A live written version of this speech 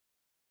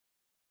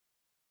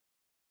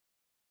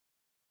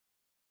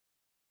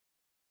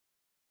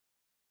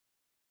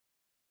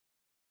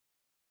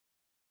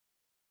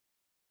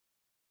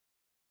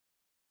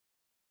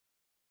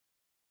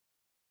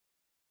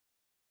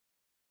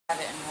Have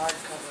it in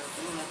hardcover.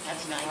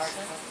 That's nice.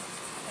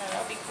 Yeah,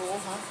 that'd be cool,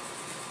 huh?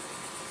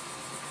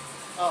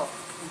 Oh.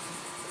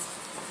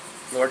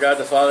 Lord God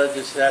the Father,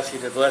 just ask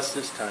you to bless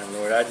this time,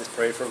 Lord. I just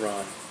pray for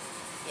Ron.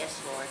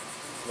 Yes, Lord.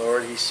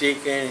 Lord, he's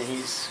seeking and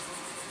he's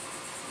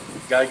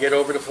got to get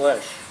over the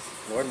flesh.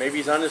 Lord, maybe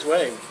he's on his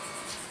way.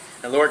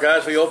 And Lord God,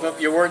 as we open up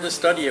your word to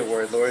study your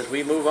word, Lord, as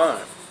we move on,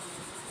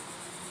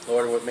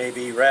 Lord, what may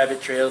be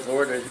rabbit trails,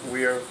 Lord,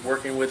 we are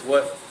working with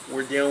what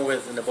we're dealing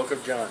with in the book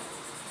of John.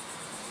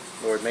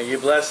 Lord, may you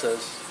bless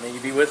us. May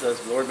you be with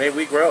us. Lord, may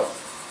we grow.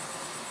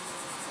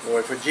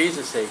 Lord, for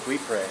Jesus' sake, we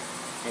pray.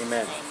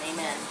 Amen.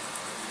 Amen.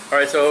 All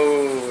right,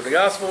 so the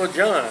Gospel of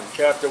John,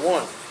 chapter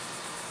 1.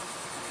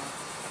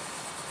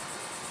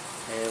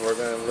 And we're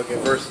going to look at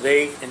verses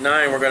 8 and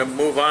 9. We're going to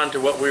move on to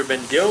what we've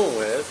been dealing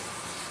with.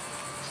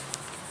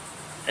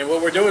 And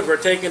what we're doing is we're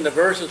taking the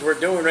verses we're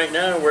doing right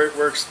now and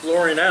we're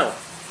exploring out.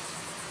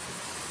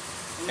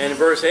 And in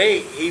verse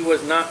 8, he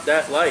was not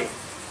that light,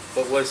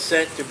 but was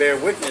sent to bear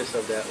witness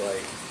of that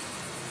light.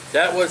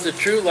 That was the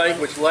true light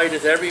which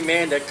lighteth every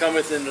man that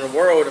cometh into the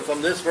world. And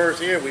from this verse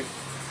here,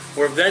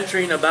 we're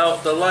venturing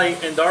about the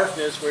light and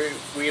darkness, where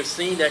we have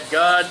seen that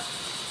God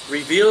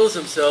reveals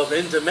himself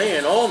into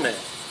man, all men.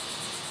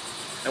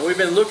 And we've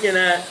been looking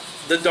at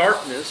the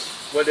darkness,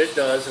 what it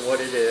does and what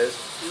it is.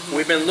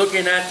 We've been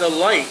looking at the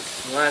light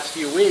in the last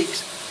few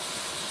weeks.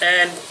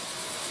 And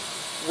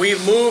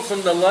we've moved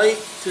from the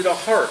light to the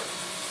heart.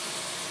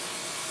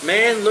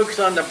 Man looks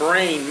on the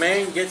brain.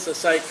 Man gets a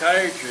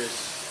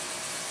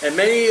psychiatrist. And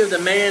many of the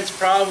man's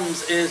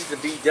problems is to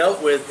be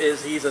dealt with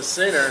is he's a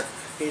sinner.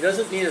 He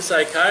doesn't need a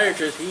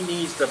psychiatrist. He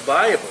needs the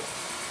Bible.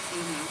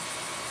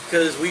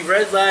 Because we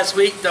read last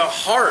week, the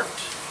heart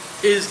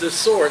is the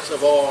source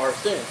of all our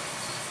sins.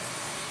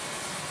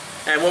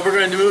 And what we're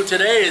going to do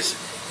today is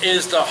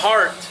the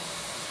heart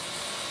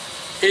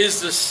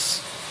is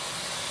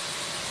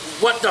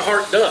what the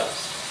heart does.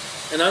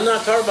 And I'm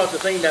not talking about the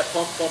thing that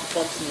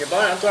pumps in your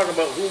body. I'm talking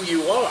about who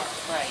you are.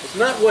 Right. It's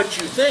not what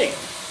you think.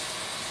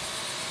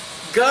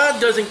 God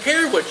doesn't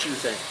care what you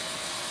think.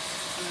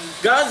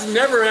 God's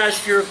never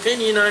asked your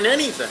opinion on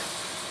anything.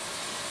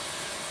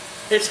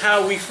 It's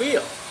how we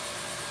feel.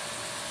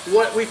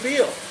 What we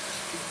feel.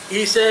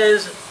 He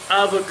says,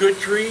 out of a good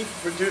tree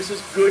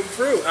produces good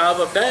fruit. Out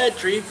of a bad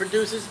tree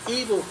produces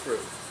evil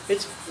fruit.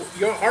 It's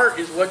your heart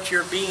is what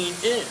your being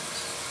is.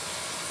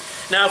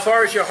 Now, as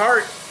far as your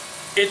heart,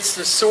 it's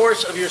the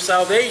source of your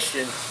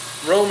salvation.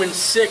 Romans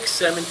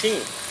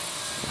 6:17.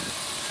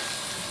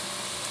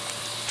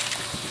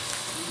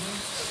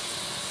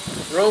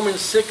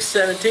 Romans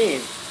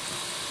 6:17.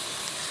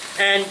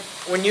 And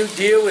when you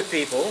deal with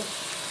people,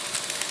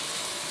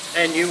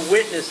 and you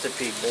witness to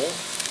people,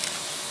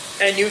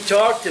 and you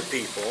talk to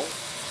people,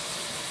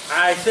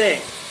 I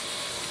think.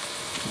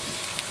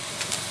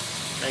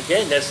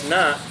 Again, that's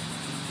not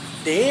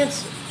the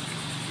answer.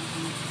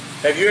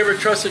 Have you ever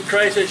trusted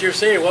Christ as your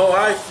Savior? Well,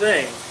 I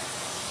think.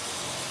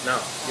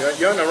 No,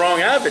 you're on the wrong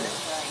avenue.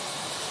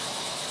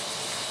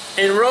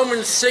 In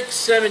Romans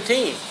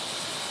 6:17.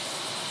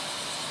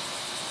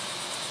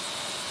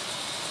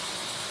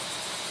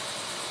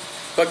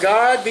 But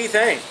God be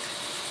thanked,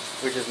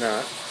 which is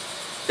not,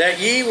 that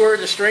ye were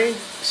the strange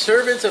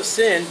servants of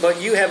sin, but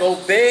you have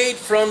obeyed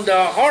from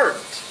the heart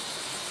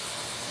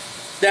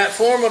that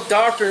form of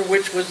doctrine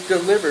which was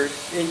delivered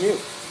in you.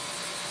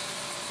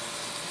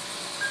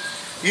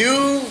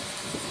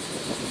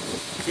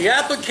 The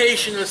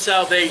application of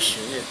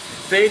salvation,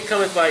 faith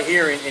cometh by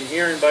hearing, and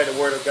hearing by the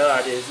word of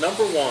God, is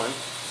number one,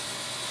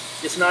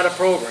 it's not a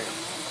program.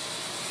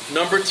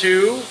 Number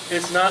two,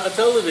 it's not a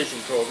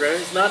television program.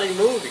 It's not a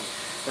movie.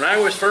 When I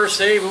was first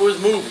saved, it was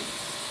movies.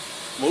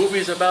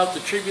 Movies about the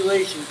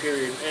tribulation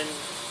period, and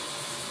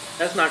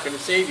that's not going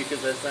to save you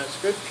because that's not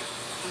scripture.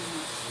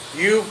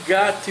 You've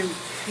got to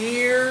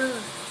hear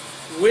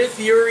with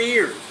your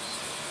ears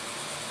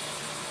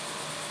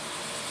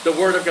the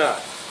Word of God.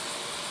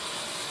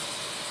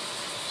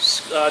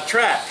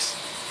 Tracts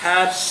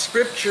have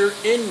scripture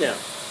in them.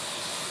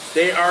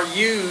 They are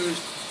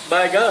used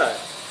by God.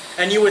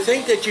 And you would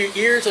think that your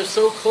ears are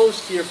so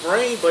close to your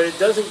brain, but it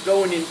doesn't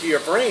go into your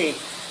brain.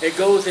 It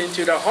goes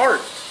into the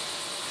heart.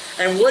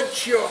 And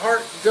what your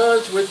heart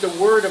does with the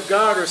Word of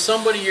God or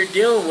somebody you're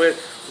dealing with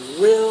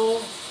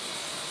will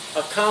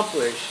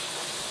accomplish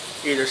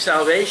either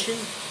salvation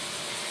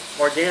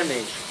or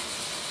damnation.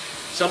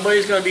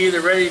 Somebody's going to be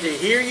either ready to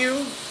hear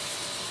you.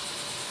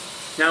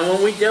 Now,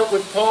 when we dealt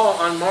with Paul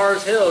on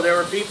Mars Hill, there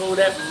were people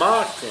that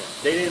mocked him.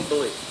 They didn't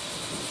believe.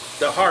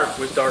 The heart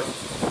was darkened.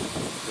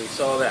 We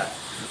saw that.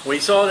 We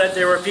saw that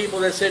there were people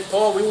that said,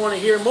 Paul, we want to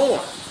hear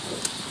more.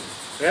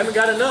 We haven't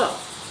got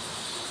enough.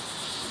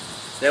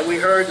 Then we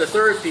heard the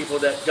third people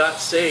that got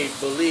saved,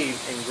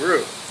 believed, and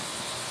grew.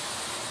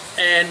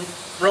 And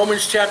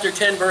Romans chapter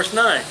 10, verse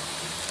 9.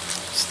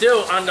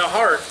 Still on the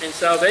heart and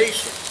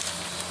salvation.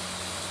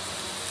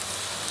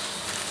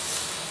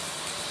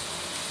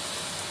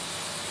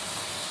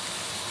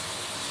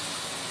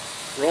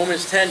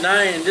 Romans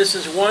 10:9, and this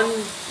is one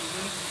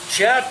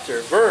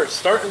chapter, verse,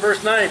 start in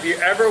verse 9. If you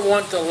ever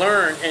want to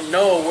learn and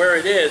know where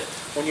it is,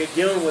 when you're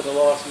dealing with a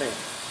lost man.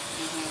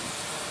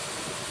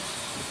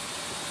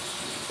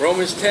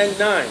 Romans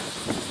 10:9.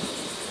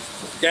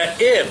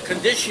 That if,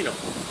 conditional.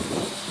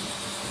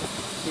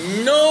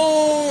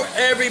 No,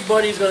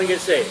 everybody's going to get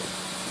saved.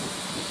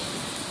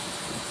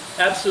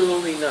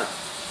 Absolutely not.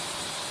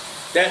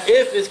 That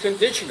if is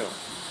conditional.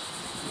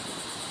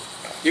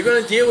 You're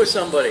going to deal with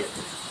somebody.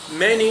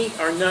 Many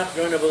are not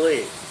going to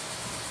believe.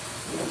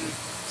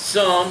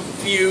 Some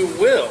few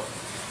will.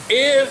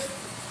 If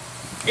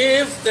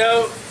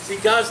thou, see,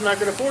 God's not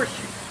going to force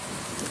you.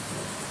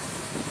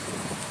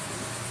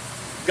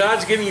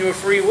 God's giving you a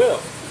free will.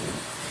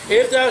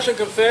 If thou shalt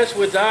confess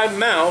with thy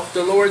mouth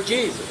the Lord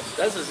Jesus.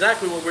 That's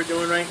exactly what we're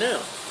doing right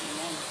now.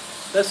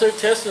 That's our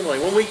testimony.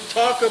 When we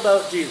talk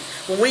about Jesus,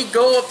 when we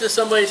go up to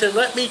somebody and say,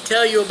 let me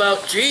tell you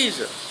about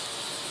Jesus,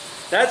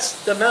 that's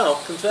the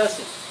mouth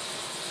confessing.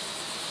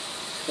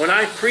 When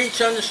I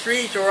preach on the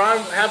streets, or I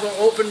have an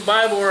open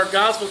Bible or a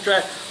gospel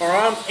tract, or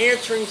I'm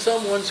answering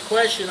someone's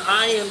question,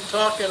 I am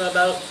talking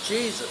about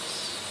Jesus.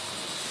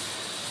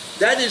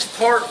 That is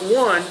part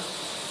one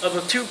of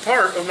a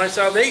two-part of my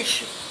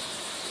salvation.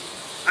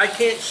 I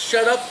can't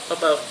shut up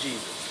about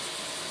Jesus.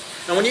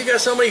 And when you got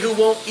somebody who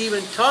won't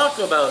even talk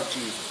about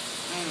Jesus,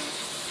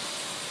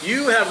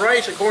 you have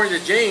rights according to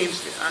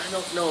James. I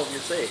don't know if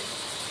you're saved.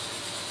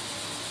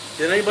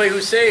 Is anybody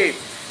who's saved?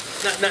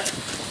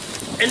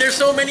 And there's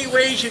so many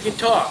ways you can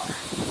talk.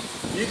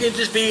 You can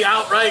just be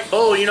outright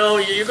bold. You know,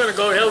 you're going to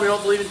go to hell if you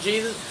don't believe in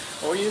Jesus.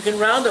 Or you can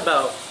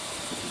roundabout.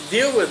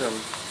 Deal with them.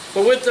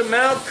 But with the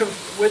mouth,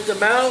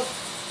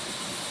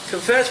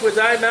 confess with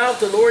thy mouth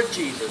the Lord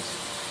Jesus.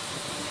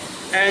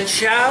 And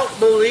shalt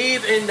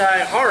believe in thy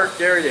heart,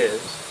 there it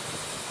is,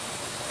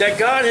 that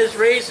God has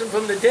raised him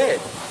from the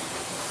dead.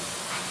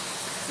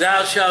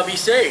 Thou shalt be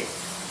saved.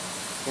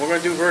 We're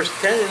going to do verse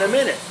 10 in a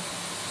minute.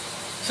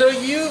 So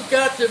you've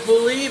got to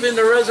believe in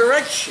the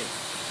resurrection.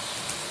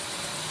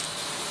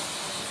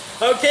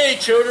 Okay,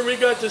 children, we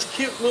got this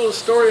cute little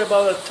story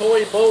about a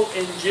toy boat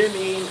and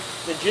Jimmy.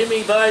 And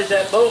Jimmy buys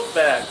that boat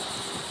back.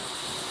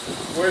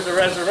 Where's the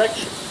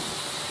resurrection?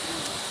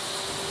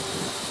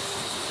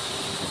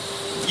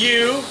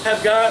 You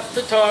have got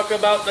to talk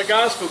about the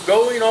gospel.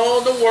 Go in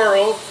all the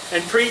world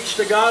and preach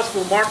the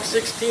gospel. Mark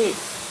 16.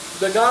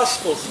 The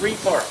gospel, 3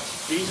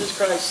 parts. Jesus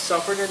Christ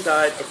suffered and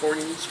died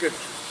according to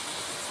Scripture.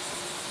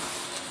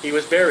 He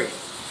was buried.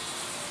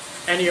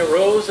 And he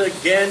arose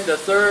again the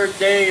 3rd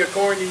day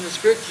according to the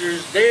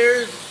Scriptures.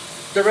 There's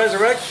the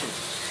resurrection.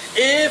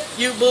 If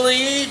you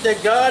believe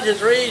that God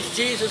has raised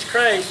Jesus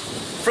Christ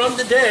from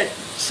the dead,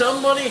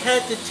 somebody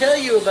had to tell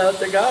you about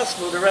the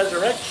gospel, the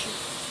resurrection,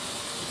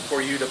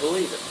 for you to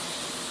believe it.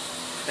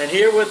 And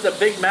here with the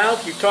big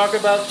mouth, you talk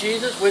about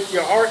Jesus. With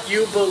your heart,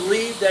 you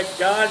believe that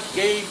God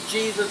gave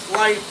Jesus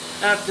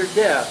life after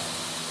death.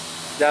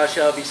 Thou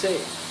shalt be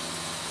saved.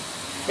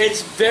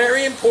 It's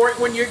very important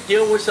when you're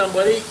dealing with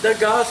somebody, the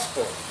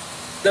gospel.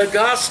 The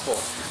gospel.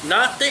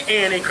 Not the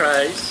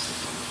Antichrist.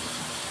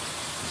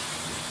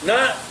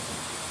 Not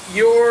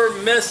your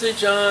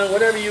message on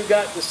whatever you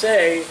got to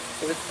say,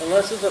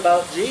 unless it's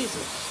about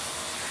Jesus.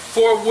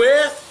 For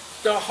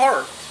with the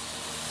heart,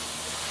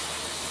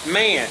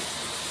 man,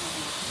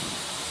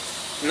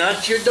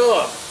 not your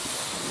dog.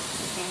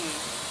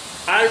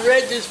 I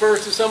read this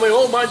verse to somebody,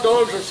 oh, my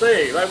dogs are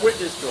saved. I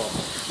witnessed to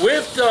them.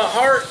 With the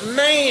heart,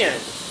 man.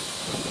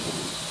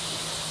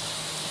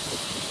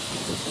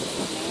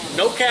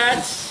 No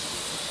cats,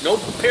 no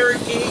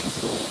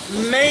parakeets,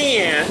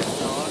 man.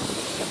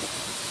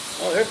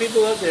 Oh, there are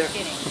people out there.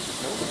 Kidding.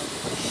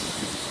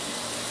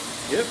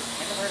 Yep.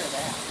 Never heard of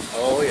that.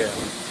 Oh, yeah.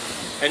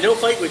 And they'll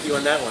fight with you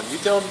on that one. You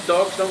tell them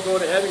dogs don't go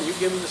to heaven, you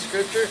give them the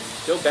Scripture,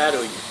 they'll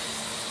battle you.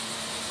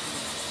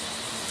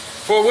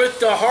 For with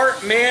the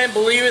heart man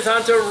believeth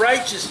unto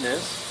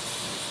righteousness,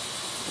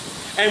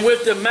 and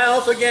with the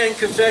mouth, again,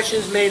 confession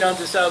is made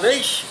unto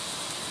salvation.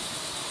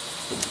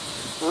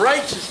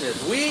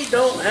 Righteousness. We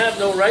don't have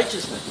no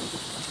righteousness.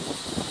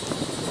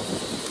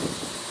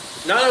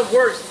 Not of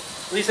works,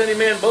 least any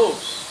man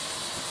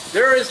boasts.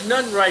 There is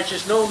none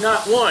righteous, no,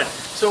 not one.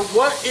 So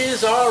what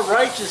is our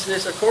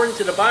righteousness according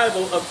to the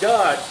Bible of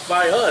God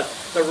by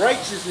us? The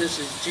righteousness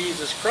is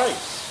Jesus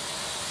Christ.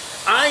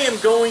 I am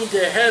going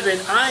to heaven.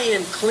 I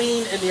am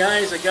clean in the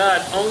eyes of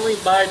God only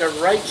by the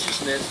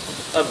righteousness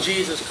of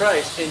Jesus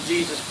Christ and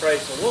Jesus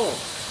Christ alone.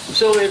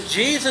 So if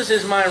Jesus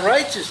is my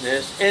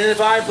righteousness, and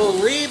if I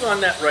believe on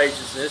that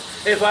righteousness,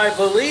 if I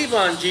believe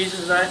on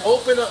Jesus and I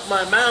open up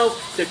my mouth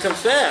to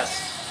confess,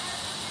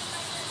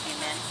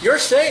 Amen. you're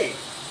saved.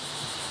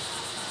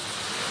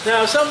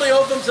 Now, if somebody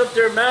opens up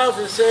their mouth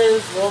and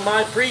says, well,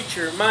 my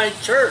preacher, my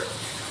church,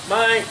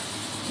 my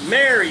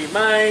Mary,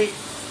 my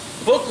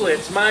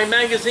booklets, my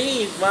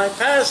magazines, my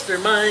pastor,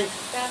 my...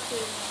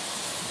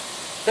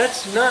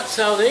 That's not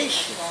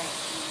salvation. Right.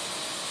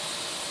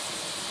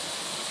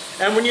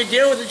 And when you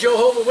deal with the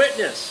Jehovah's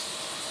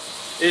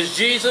Witness, is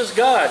Jesus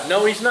God?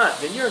 No, he's not.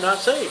 Then you're not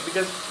saved,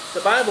 because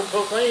the Bible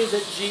proclaims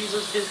that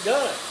Jesus is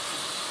God.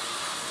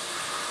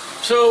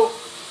 So,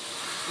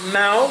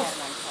 mouth,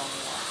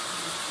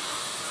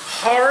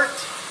 heart,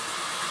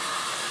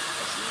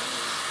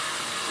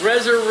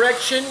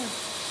 resurrection,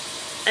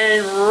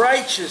 and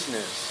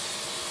righteousness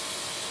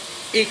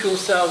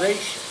equals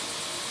salvation.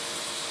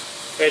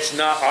 It's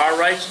not our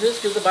righteousness,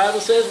 because the Bible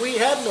says we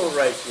have no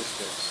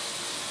righteousness.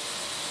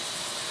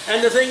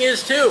 And the thing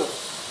is too,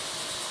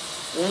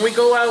 when we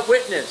go out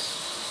witness,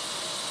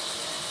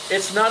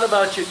 it's not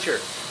about your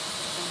church.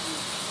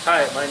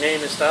 Hi, my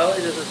name is Tyler.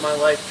 This is my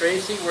wife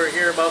Tracy. We're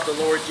here about the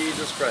Lord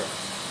Jesus Christ.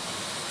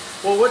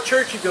 Well, what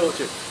church you go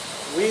to?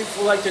 We'd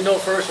like to know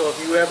first of all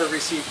if you ever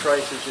received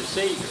Christ as your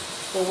Savior.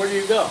 Well, where do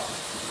you go?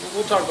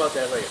 We'll talk about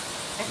that later.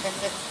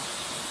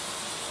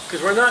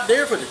 Because we're not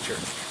there for the church.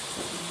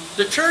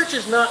 The church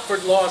is not for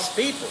lost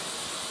people.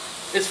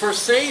 It's for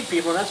saved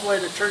people, and that's why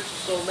the church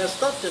is so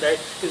messed up today,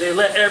 because they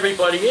let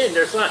everybody in.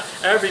 There's not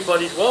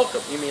everybody's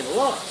welcome. You mean the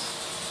lost.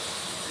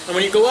 And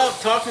when you go out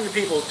talking to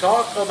people,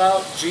 talk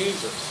about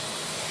Jesus.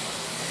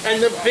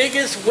 And the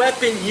biggest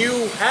weapon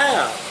you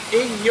have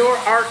in your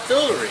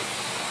artillery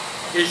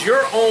is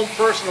your own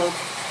personal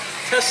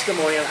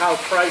testimony on how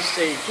Christ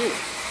saved you.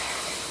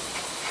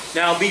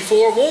 Now, be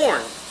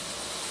forewarned.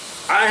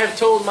 I have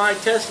told my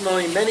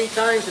testimony many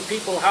times to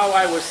people how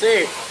I was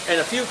saved, and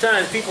a few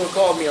times people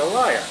called me a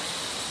liar.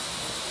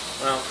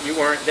 Well, you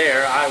weren't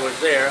there. I was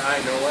there. I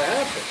know what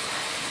happened.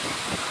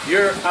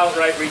 You're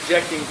outright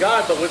rejecting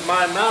God, but with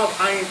my mouth,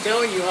 I ain't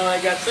telling you how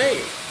I got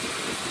saved.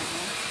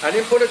 I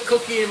didn't put a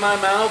cookie in my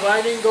mouth.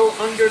 I didn't go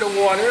under the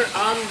water.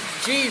 I'm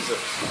Jesus.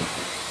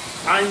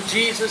 I'm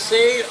Jesus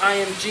saved. I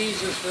am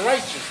Jesus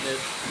righteousness,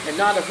 and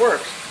not of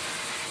works.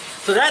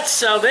 So that's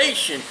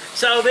salvation.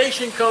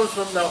 Salvation comes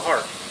from the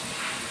heart.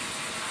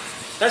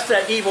 That's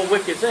that evil,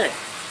 wicked thing.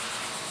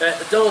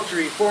 That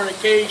adultery,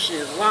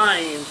 fornication,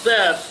 lying,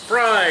 theft,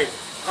 pride,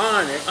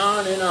 on and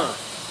on and on.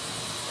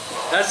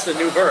 That's the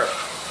new birth.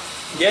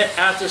 Yet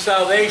after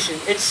salvation,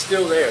 it's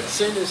still there.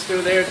 Sin is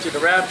still there to the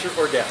rapture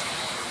or death.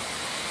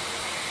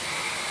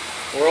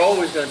 We're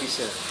always going to be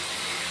sinners.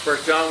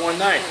 1 John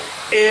 1:9.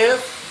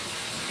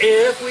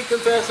 If we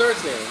confess our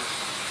sins,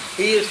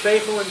 He is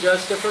faithful and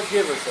just to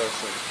forgive us our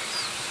sins.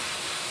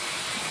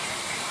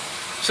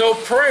 So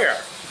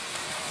prayer.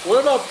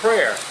 What about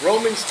prayer?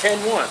 Romans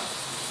 10:1.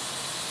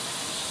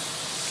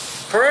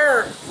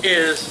 Prayer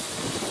is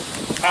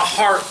a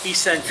heart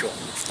essential.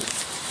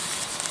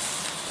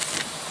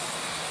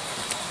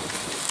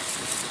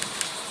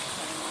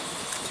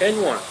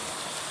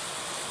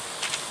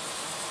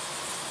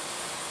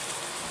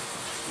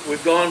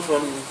 We've gone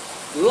from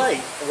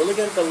light, and we're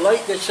looking at the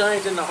light that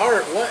shines in the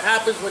heart. What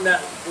happens when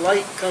that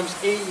light comes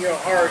in your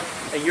heart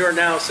and you're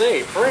now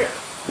saved? Prayer.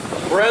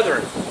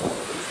 Brethren.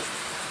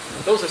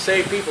 Those are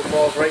saved people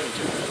Paul's writing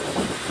to.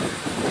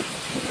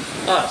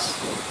 Us.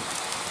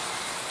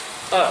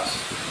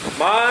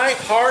 My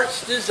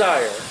heart's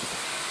desire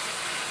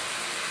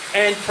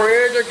and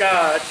prayer to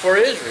God for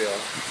Israel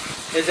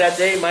is that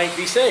they might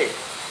be saved.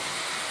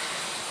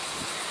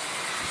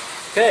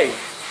 Okay,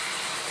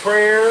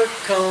 prayer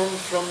comes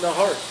from the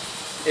heart.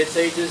 It's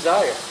a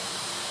desire.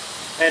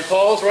 And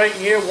Paul's writing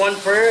here, one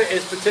prayer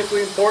is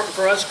particularly important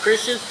for us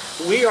Christians.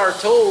 We are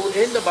told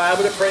in the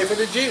Bible to pray for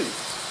the Jews.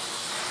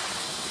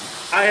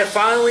 I have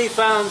finally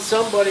found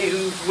somebody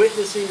who's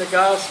witnessing the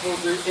gospel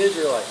to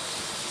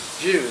Israelites,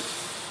 Jews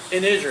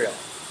in Israel.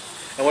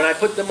 And when I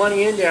put the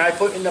money in there, I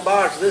put in the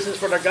box, this is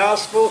for the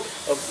gospel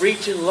of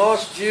reaching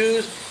lost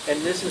Jews, and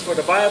this is for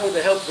the Bible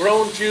to help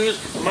grown Jews,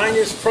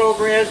 minus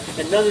programs,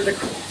 and none of the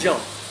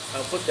junk.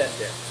 I'll put that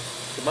there.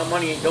 Because my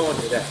money ain't going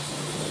to that.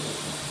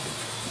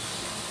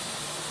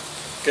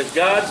 Because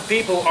God's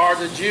people are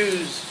the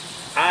Jews.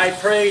 I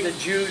pray the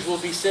Jews will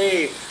be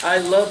saved. I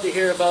love to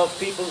hear about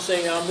people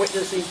saying, I'm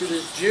witnessing to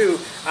this Jew.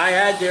 I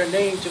add their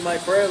name to my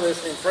prayer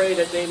list and pray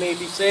that they may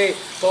be saved.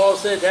 Paul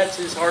said that's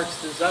his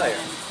heart's desire.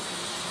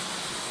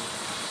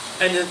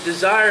 And the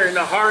desire in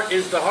the heart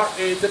is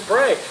to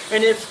pray.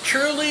 And if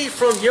truly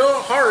from your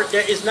heart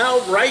that is now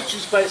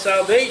righteous by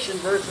salvation,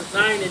 verses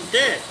 9 and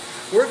 10,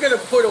 we're going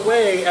to put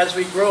away as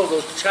we grow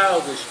those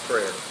childish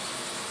prayers.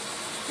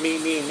 Me,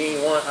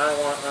 want, I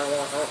want.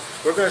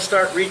 We're going to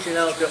start reaching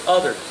out to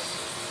others.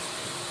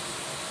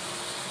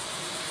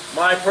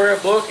 My prayer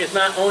book is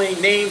not only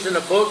names in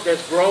a book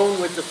that's grown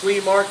with the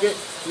flea market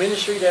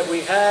ministry that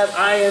we have.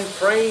 I am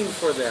praying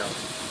for them.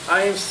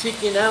 I am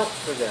seeking out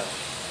for them.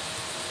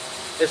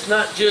 It's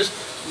not just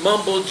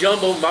mumble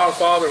jumble, my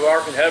Father who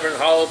art in heaven,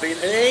 hallowed be.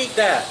 It ain't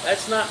that.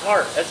 That's not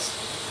heart. That's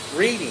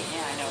reading.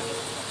 Yeah, I know.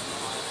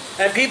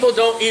 And people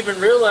don't even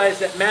realize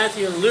that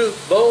Matthew and Luke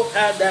both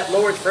had that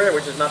Lord's Prayer,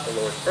 which is not the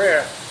Lord's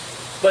Prayer,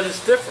 but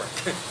it's different.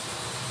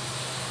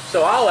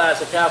 So I'll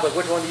ask a Catholic,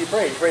 which one do you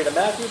pray? Do you pray the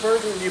Matthew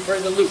version or do you pray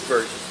the Luke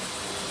version?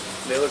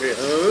 And they look at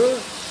you,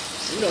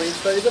 you don't even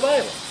study the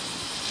Bible.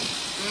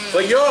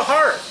 But your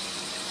heart,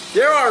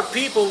 there are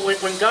people,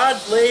 when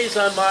God lays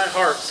on my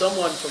heart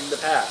someone from the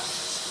past,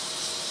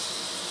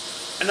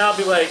 and I'll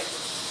be like,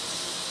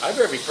 I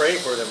better be praying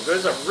for them.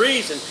 There's a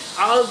reason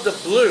out of the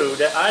blue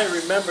that I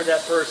remember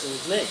that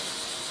person's name.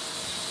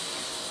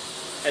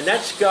 And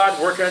that's God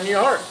working on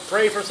your heart.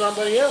 Pray for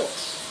somebody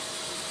else.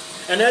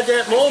 And at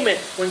that moment,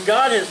 when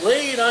God has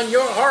laid on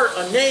your heart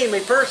a name,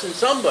 a person,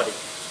 somebody,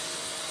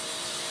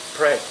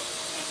 Pray.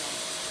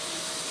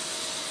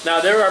 Now,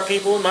 there are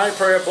people in my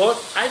prayer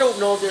book, I don't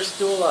know if they're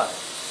still alive.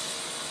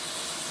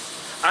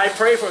 I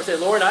pray for them, say,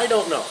 Lord, I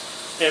don't know.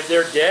 If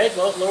they're dead,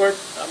 well, Lord,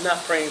 I'm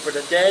not praying for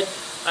the dead.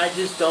 I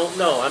just don't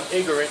know. I'm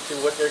ignorant to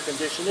what their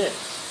condition is.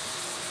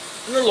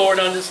 And the Lord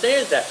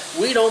understands that.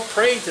 We don't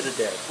pray to the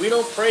dead. We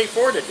don't pray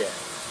for the dead.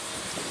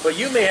 But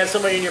you may have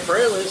somebody in your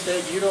prayer list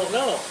that you don't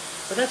know.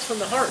 But that's from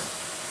the heart.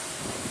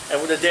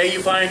 And when the day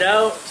you find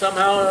out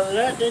somehow or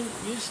that, then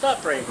you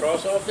stop praying.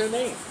 Cross off their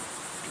name.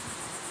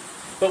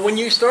 But when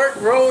you start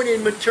growing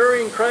and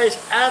maturing in Christ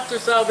after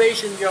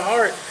salvation, your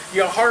heart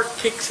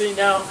kicks in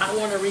now. I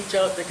want to reach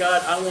out to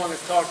God. I want to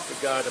talk to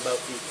God about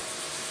people.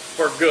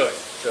 For good,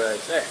 should I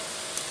say.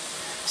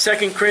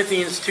 2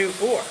 Corinthians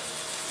 2:4.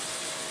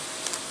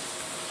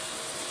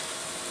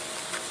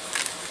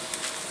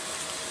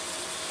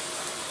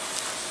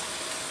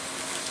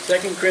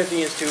 2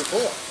 Corinthians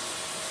 2:4.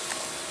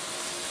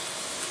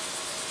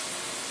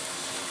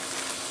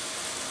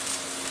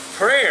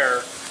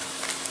 Prayer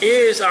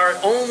is our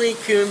only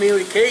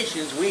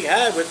communications we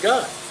have with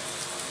God.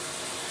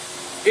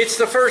 It's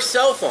the first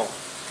cell phone.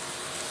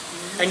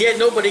 And yet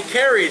nobody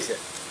carries it.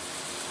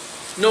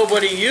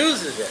 Nobody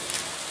uses it.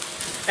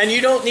 And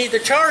you don't need to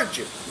charge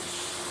it.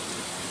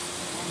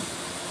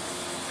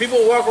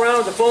 People walk around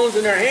with the phones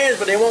in their hands,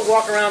 but they won't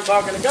walk around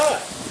talking to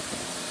God.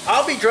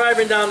 I'll be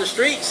driving down the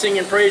street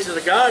singing praises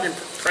to God and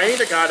praying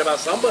to God about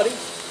somebody.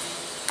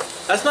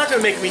 That's not going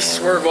to make me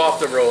swerve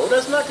off the road.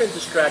 That's not going to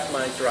distract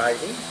my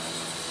driving.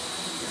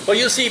 But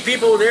you'll see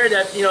people there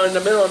that, in the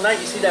middle of the night,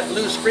 you see that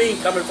blue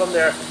screen coming from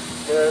their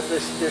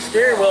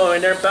steering wheel,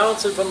 and they're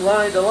bouncing from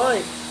line to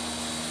line.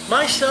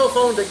 My cell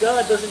phone to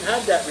God doesn't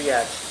have that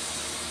reaction.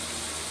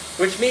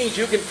 Which means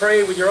you can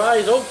pray with your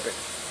eyes open.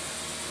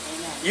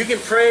 Amen. You can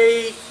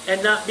pray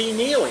and not be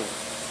kneeling.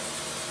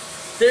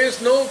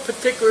 There's no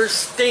particular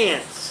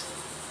stance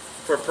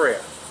for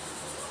prayer.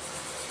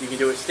 You can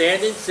do it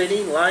standing,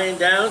 sitting, lying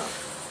down.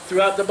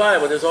 Throughout the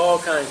Bible, there's all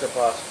kinds of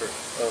posture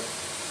of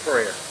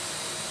prayer.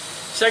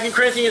 2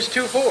 Corinthians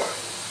 2:4.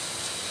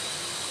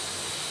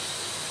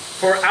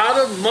 For out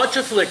of much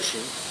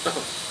affliction,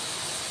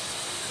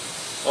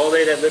 all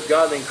they that live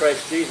godly in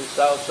Christ Jesus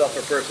shall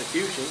suffer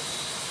persecution.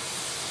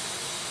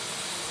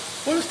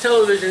 What does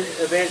television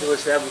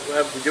evangelists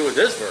have to do with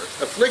this verse?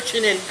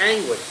 Affliction and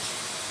anguish.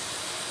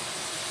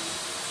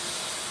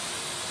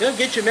 It'll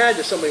get you mad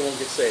that somebody won't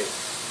get saved.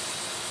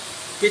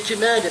 Get you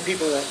mad that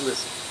people won't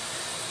listen.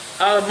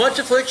 Out of much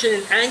affliction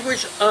and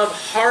anguish of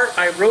heart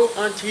I wrote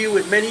unto you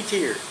with many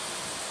tears.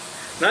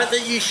 Not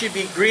that ye should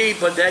be grieved,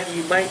 but that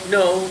ye might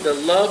know the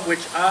love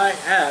which I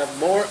have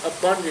more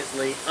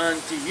abundantly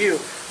unto you.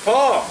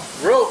 Paul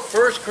wrote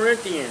 1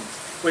 Corinthians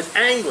with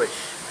anguish,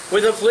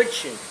 with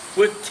affliction,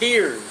 with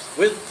tears,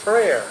 with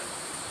prayer.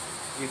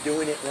 You're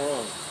doing it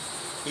wrong.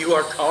 You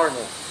are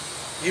carnal.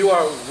 You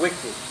are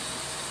wicked.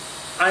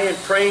 I am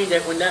praying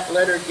that when that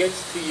letter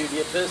gets to you,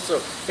 the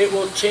epistle, it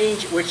will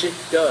change, which it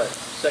does.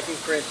 2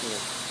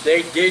 Corinthians.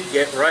 They did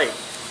get right.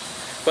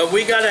 But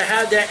we got to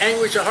have that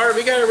anguish of heart.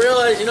 We got to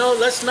realize,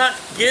 let's not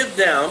give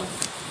them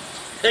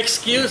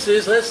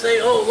excuses. Let's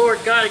say, oh, Lord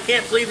God, I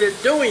can't believe they're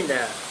doing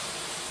that.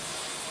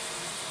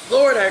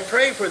 Lord, I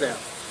pray for them.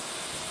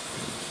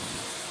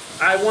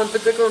 I have one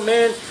particular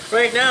man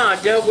right now I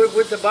dealt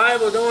with the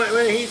Bible.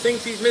 When he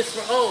thinks he's missed,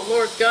 oh,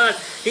 Lord God,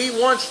 he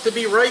wants to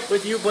be right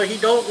with you, but he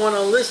don't want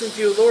to listen to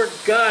you. Lord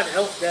God,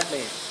 help that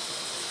man.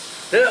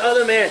 The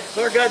other man,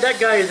 Lord God, that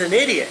guy is an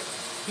idiot.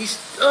 He's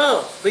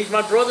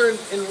my brother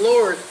in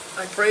Lord.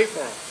 I pray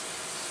for him.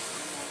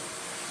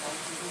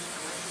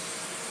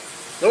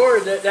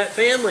 Lord, that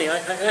family,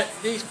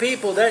 these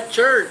people, that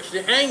church,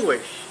 the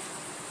anguish.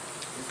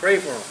 I pray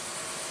for them.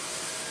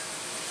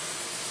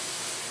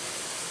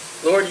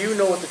 Lord, you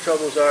know what the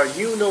troubles are.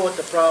 You know what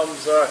the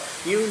problems are.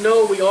 You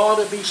know we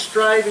ought to be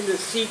striving to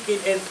seeking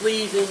and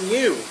pleasing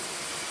you.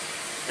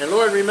 And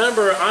Lord,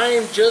 remember, I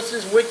am just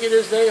as wicked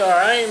as they are.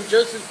 I am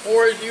just as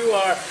poor as you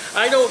are.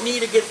 I don't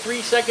need to get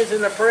 3 seconds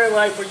in the prayer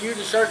life for you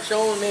to start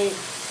showing me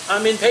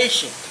I'm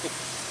impatient.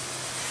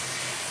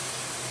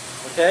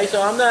 Okay,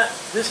 so I'm not,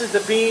 this is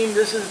the beam,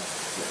 this is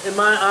in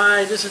my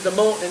eye, this is the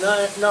mote, and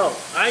no.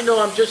 I know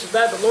I'm just as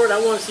bad, but Lord,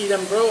 I want to see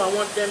them grow. I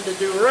want them to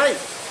do right.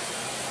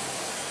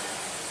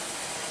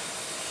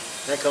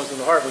 That comes from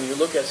the heart when you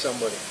look at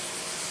somebody.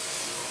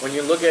 When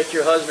you look at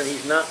your husband,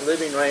 he's not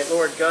living right.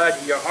 Lord God,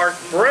 your heart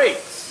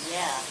breaks.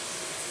 Yeah.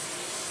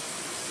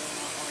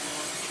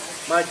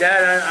 My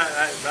dad,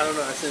 I don't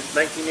know, since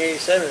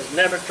 1987, has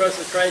never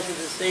trusted Christ as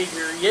his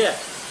Savior yet.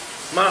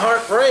 My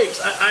heart breaks.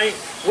 I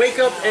wake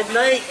up at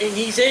night and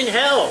he's in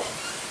hell.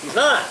 He's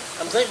not.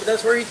 I'm saying, but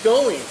that's where he's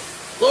going.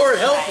 Lord,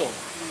 help him.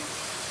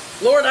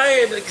 Lord, I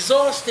have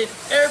exhausted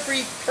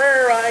every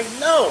prayer I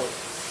know.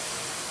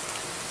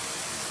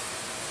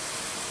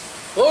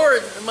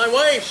 Lord, my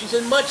wife, she's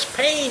in much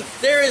pain.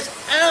 There is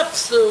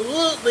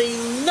absolutely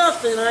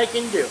nothing I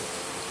can do.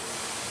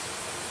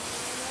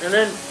 And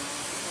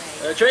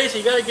then, Tracy,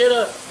 you got to get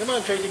up. Come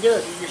on, Tracy, get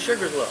up. Your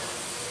sugar's low.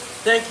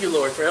 Thank you,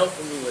 Lord, for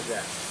helping me with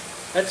that.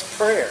 That's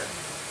prayer.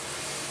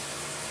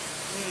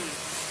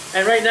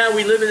 And right now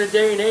we live in a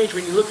day and age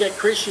when you look at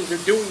Christians, they're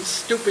doing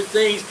stupid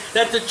things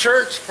that the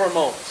church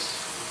promotes.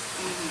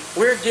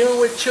 We're dealing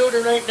with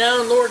children right now,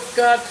 and Lord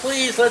God,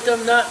 please let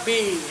them not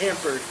be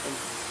hampered.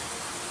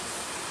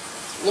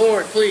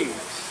 Lord, please.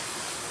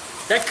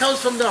 That comes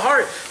from the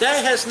heart.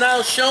 That has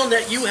now shown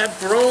that you have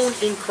grown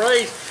in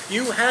Christ.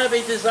 You have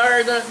a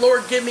desire that,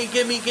 Lord, give me,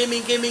 give me, give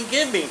me, give me,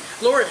 give me.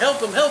 Lord, help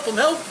them, help them,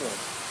 help them.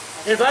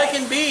 And if I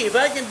can be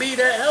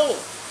that help.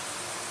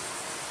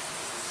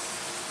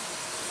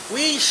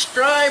 We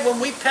strive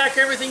when we pack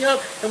everything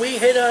up and we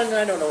hit on,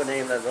 I don't know what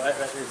name that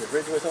is, it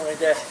Ridgeway or something like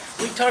that.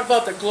 We talk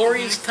about the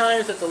glorious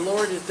times that the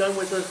Lord has done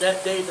with us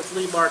that day at the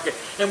flea market.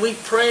 And we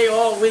pray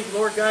all week,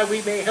 Lord God,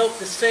 we may help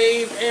the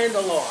saved and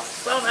the lost.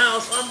 Somehow,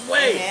 some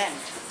way. Amen.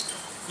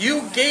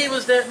 You gave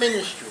us that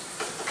ministry.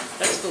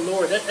 That's the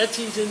Lord. That's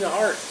He's in the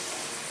heart.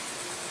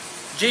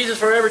 Jesus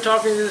forever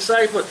talking to the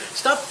disciples.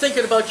 Stop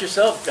thinking about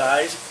yourself,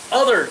 guys.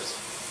 Others.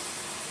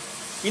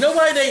 You know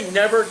why they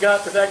never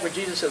got the fact when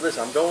Jesus said,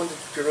 listen, I'm going to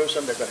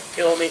Jerusalem, they're going to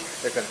kill me,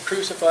 they're going to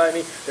crucify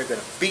me, they're going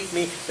to beat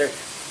me,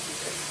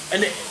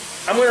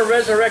 I'm going to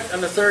resurrect on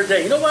the third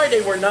day. You know why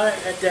they were not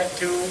at that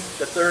tomb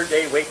the third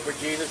day waiting for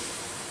Jesus?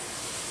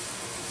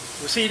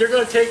 Well, see, they're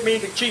going to take me,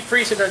 the chief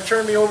priests are going to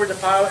turn me over to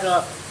Pilate.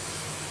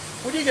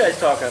 What are you guys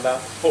talking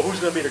about? Well,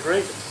 who's going to be the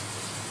greatest?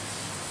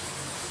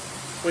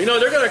 Well, you know,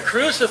 they're going to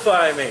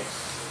crucify me.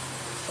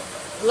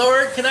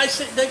 Lord, can I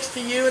sit next to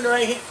you in the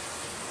right hand?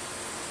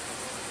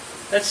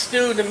 That's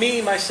still to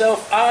me,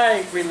 myself,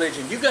 I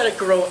religion. You got to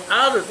grow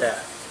out of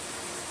that.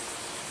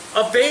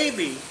 A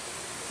baby,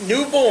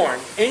 newborn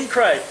in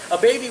Christ, a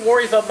baby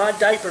worries about my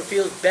diaper,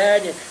 feels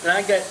bad, and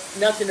I got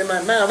nothing in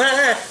my mouth.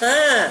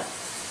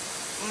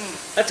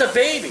 That's a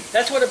baby.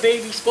 That's what a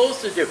baby's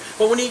supposed to do.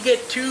 But when you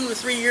get 2 or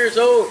 3 years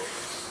old,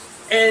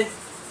 and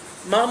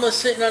Mama's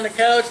sitting on the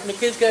couch, and the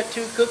kid's got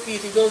 2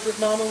 cookies, he goes with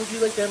Mama, would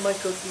you like to have my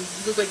cookies?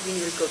 You look like you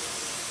need a cookie.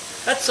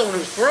 That's someone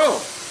who's grown.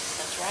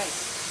 That's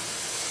right.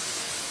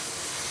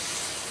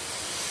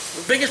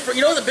 The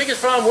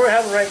biggest problem we're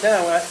having right now,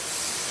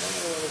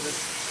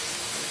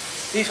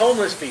 these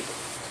homeless people.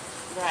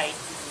 Right.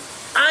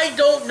 I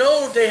don't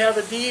know if they have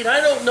a need.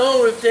 I don't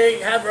know if they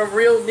have a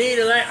real need,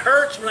 and that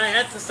hurts when I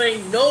have to say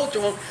no to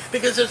them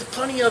because there's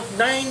plenty of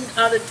 9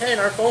 out of 10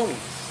 are phonies.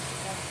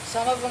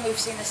 Some of them we've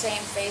seen the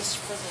same face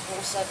for the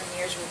whole 7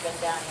 years we've been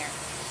down here.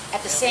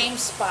 At the same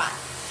spot.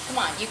 Come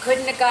on, you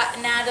couldn't have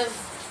gotten out of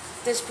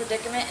this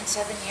predicament in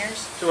 7 years?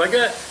 So I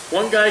got,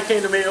 one guy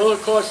came to me, oh, it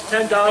costs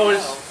 $10.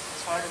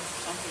 It's hard for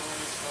some people in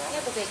this world.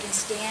 Yeah, but they can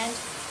stand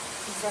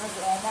in front of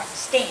Walmart,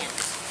 in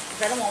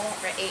front of Walmart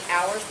for 8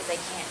 hours, but they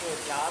can't do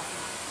a job.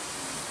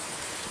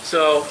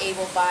 So,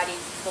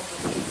 Able-bodied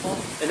looking people.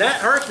 and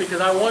that hurts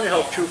because I want to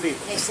help true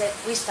people. They said,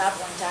 we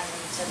stopped one time and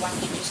said, why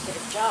don't you just get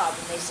a job?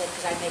 And they said,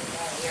 because I make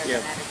more here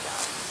Yeah. than at a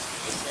job.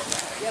 They said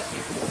that. Yep.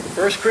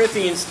 1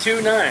 Corinthians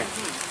 2:9.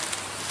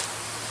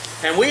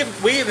 And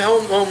we've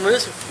helped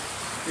homeless.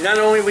 Not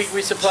only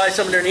we supply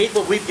some of their needs,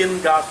 but we've given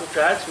them gospel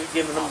tracts, we've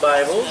given them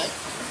Bibles.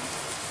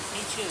 Me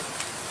too.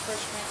 1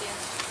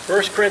 Corinthians.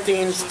 1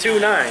 Corinthians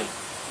 2:9.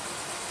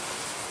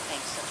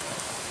 Thanks.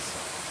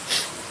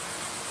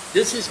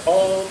 This is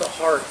all the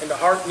heart, and the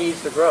heart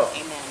needs to grow.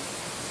 Amen.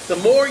 The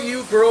more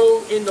you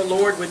grow in the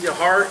Lord with your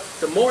heart,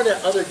 the more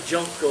that other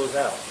junk goes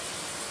out.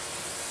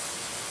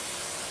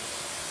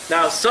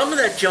 Now, some of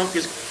that junk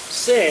is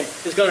sin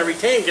is going to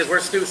retain because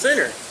we're still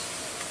sinners.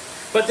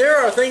 But there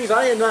are things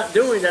I am not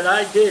doing that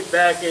I did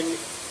back in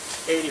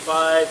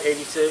 85,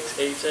 86,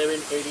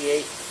 87,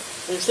 88.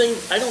 There's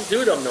things, I don't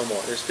do them no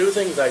more. There's 2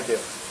 things I do.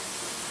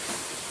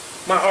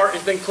 My heart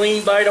has been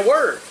cleaned by the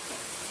Word.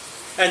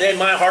 And then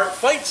my heart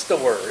fights the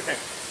Word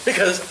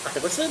because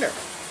I'm a sinner.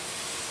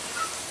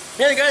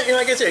 Yeah, the guy,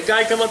 like I said, a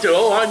guy come up to,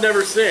 oh, I've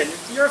never sinned.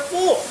 You're a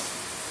fool.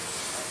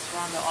 It's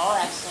wrong. All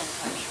that sin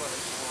comes short of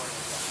the glory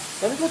of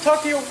God. Let me go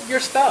talk to your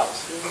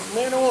spouse,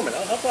 man or woman.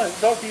 How about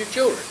talk to your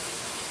children?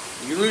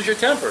 You lose your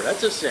temper.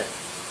 That's a sin.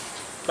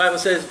 The Bible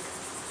says,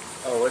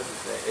 oh, what does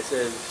it say? It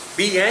says,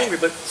 be angry,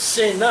 but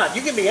sin not.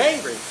 You can be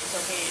angry. It's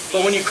okay to be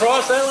But when you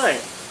cross that line,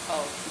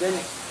 then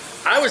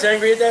I was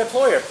angry at that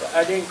employer.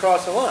 I didn't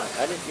cross the line.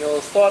 I didn't,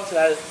 those thoughts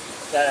that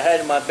I had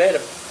in my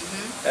bed,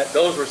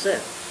 those were sin.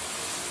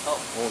 I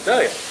won't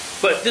tell you.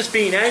 But just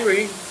being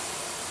angry,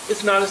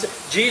 it's not a sin.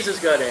 Jesus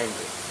got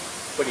angry,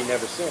 but he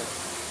never sinned.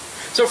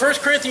 So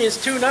 1 Corinthians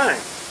 2:9.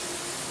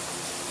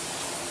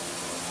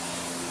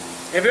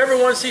 If you ever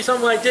want to see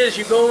something like this,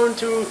 you go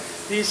into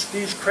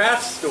these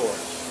craft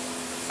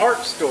stores,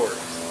 art stores.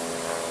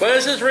 But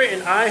as is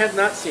written, eye have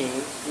not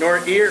seen,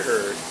 nor ear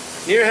heard,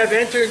 neither have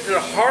entered into the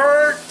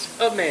heart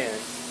of man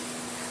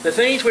the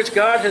things which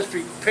God has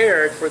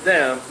prepared for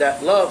them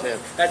that love him.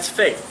 That's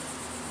faith.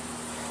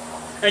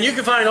 And you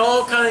can find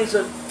all kinds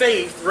of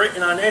faith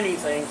written on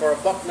anything for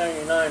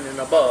 $1.99 and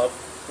above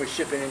with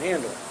shipping and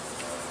handling.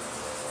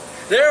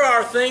 There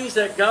are things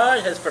that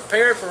God has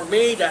prepared for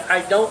me that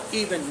I don't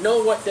even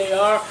know what they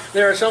are.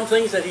 There are some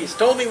things that he's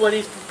told me what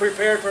he's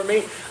prepared for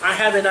me. I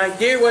have an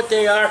idea what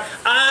they are.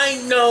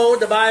 I know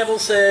the Bible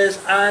says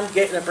I'm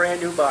getting a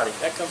brand new body.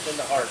 That comes from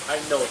the heart. I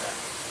know that.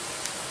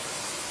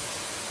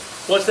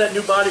 What's that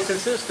new body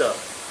consist of?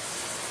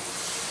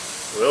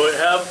 Will it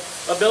have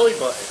a belly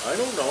button? I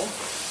don't know.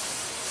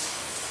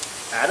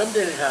 Adam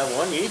didn't have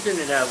one. Eve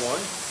didn't have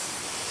one.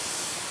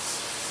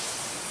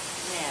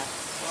 Yeah,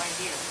 so I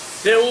hear.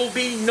 There will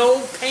be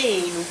no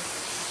pain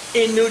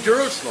in New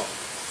Jerusalem.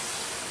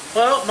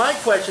 Well, my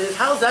question is,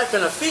 how's that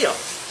going to feel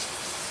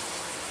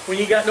when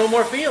you got no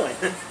more feeling?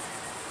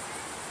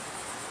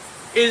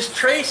 Is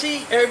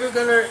Tracy ever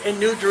going to, in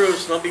New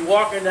Jerusalem, be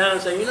walking down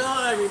and say, you know,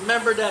 I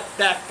remember that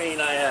back pain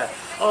I had.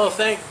 Oh,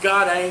 thank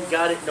God I ain't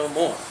got it no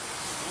more.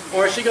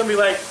 Or is she going to be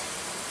like,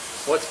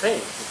 what's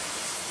pain?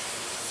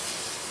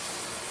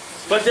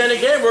 But then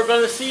again, we're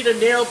going to see the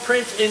nail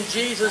prints in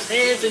Jesus'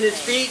 hands and his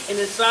feet and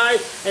his side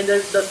and the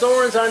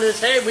thorns on his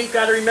head. We've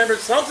got to remember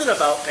something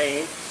about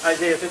pain,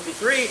 Isaiah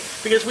 53,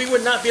 because we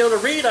would not be able to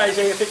read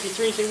Isaiah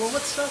 53 and say, well,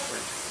 what's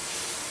suffering?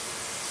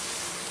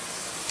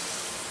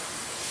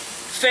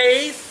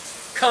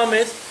 Faith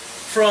cometh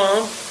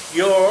from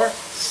your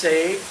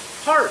saved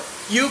heart.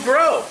 You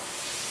grow.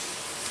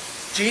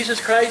 Jesus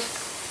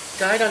Christ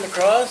died on the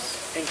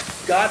cross and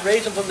God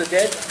raised him from the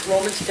dead,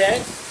 Romans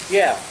 10.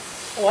 Yeah.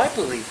 Oh, I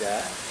believe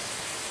that.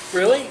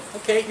 Really?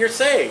 Okay, you're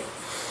saved.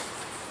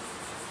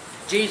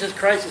 Jesus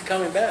Christ is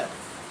coming back.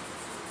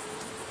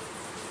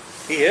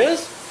 He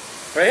is?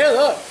 Right here,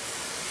 look.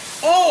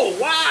 Oh,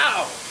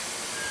 wow!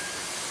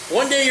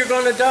 One day you're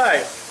going to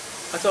die.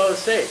 That's all it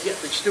says. Yeah,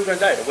 but you're still going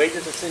to die. The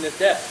wages of sin is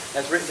death.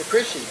 That's written to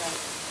Christians.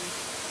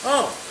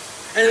 Oh.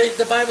 And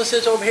the Bible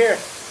says over here,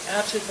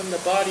 absent from the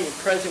body and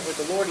present with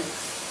the Lord.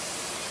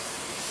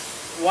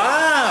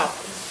 Wow!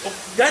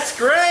 That's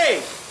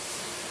great!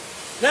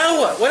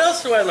 Now what? What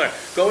else do I learn?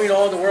 Go into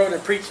all the world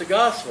and preach the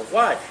gospel.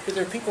 Why? Because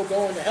there are people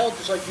going to hell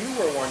just like you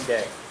were one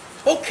day.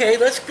 Okay,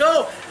 let's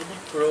go. And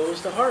it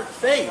grows the heart,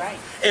 faith. Right.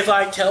 If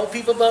I tell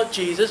people about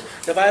Jesus,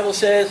 the Bible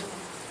says,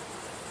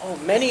 oh,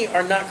 many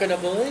are not going to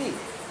believe.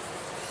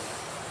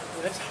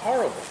 Well, that's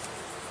horrible.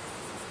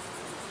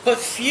 But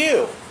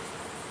few.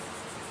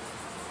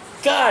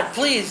 God,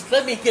 please,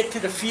 let me get to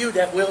the few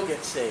that will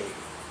get saved.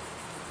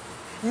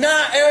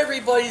 Not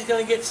everybody's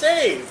going to get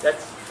saved.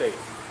 That's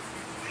faith.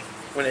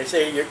 When they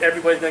say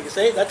everybody's going to get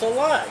saved, that's a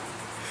lie.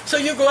 So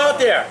you go out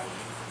there.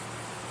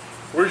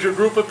 Where's your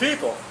group of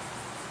people?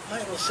 The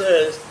Bible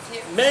says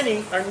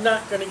many are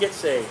not going to get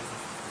saved.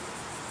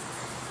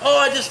 Oh,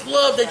 I just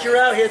love that you're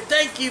out here.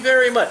 Thank you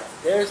very much.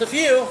 There's a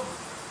few.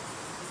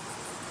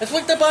 That's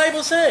what the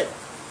Bible said.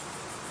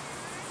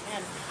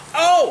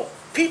 Oh,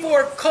 people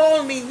are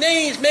calling me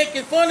names,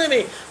 making fun of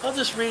me. I'll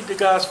just read the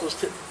Gospels.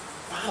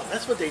 Wow,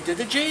 that's what they did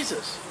to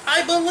Jesus.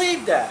 I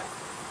believe that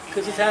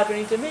because it's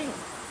happening to me.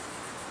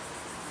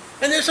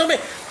 And there's so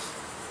many.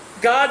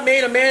 God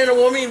made a man and a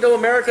woman, even though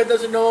America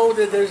doesn't know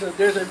that there's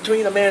a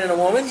between a man and a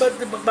woman, but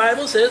the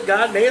Bible says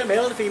God made a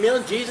male and a female,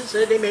 and Jesus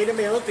said they made a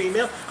male and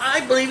female.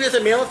 I believe there's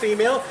a male and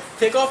female.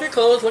 Take off your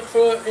clothes, look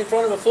in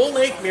front of a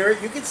full-length mirror,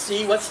 you can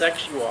see what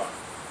sex you are.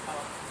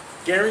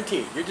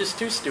 Guaranteed. You're just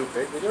too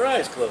stupid with your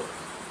eyes closed.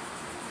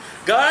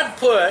 God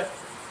put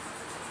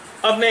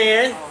a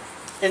man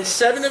and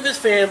 7 of his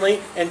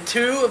family and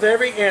 2 of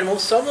every animal,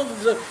 some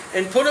of them,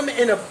 and put them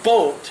in a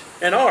boat,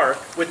 an ark,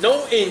 with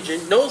no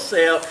engine, no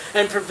sail,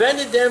 and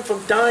prevented them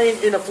from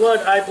dying in a flood.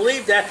 I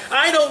believe that.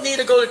 I don't need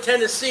to go to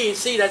Tennessee and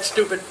see that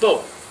stupid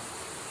boat.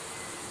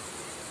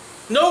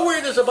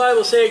 Nowhere does the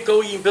Bible say,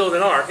 go ye and build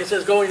an ark. It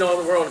says, go into all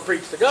the world and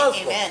preach the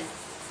gospel. Amen.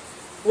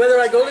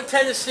 Whether I go to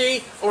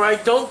Tennessee or I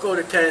don't go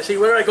to Tennessee,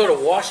 whether I go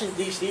to Washington,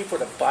 D.C. for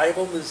the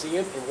Bible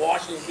Museum in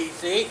Washington,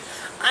 D.C.,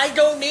 I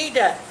don't need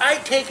that. I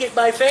take it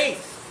by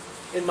faith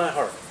in my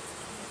heart.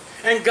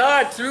 And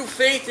God, through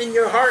faith in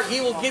your heart, He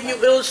will give you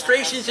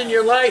illustrations in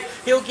your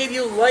life. He'll give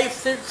you life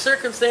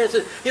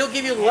circumstances. He'll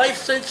give you life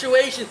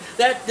situations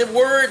that the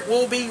Word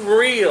will be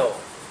real.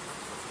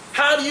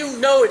 How do you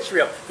know it's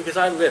real? Because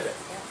I live it.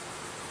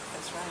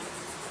 That's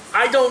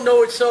right. I don't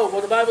know it's so.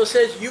 Well, the Bible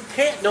says you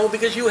can't know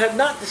because you have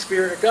not the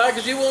Spirit of God,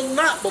 because you will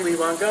not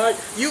believe on God.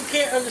 You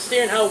can't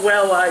understand how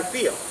well I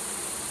feel.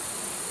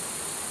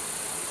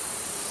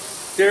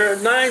 There are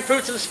 9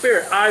 fruits of the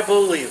Spirit. I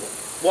believe them.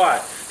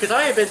 Why? Because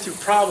I have been through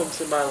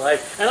problems in my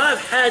life, and I've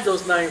had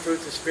those 9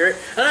 fruits of the Spirit,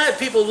 and I have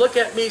people look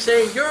at me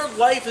saying, your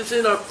life is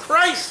in a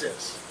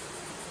crisis.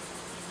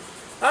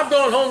 I've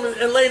gone home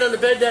and laid on the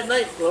bed that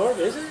night. Lord,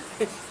 is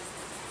it?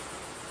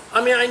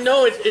 I mean, I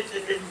know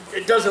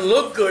it doesn't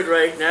look good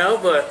right now,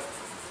 but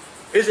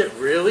is it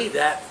really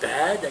that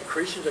bad that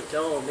Christians are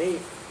telling me?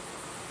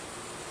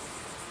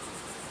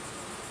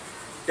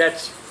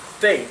 That's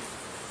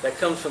faith that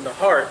comes from the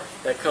heart,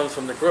 that comes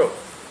from the growth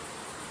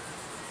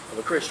of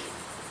a Christian.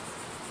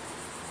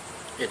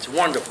 It's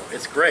wonderful.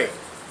 It's great.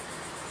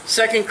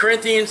 2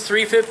 Corinthians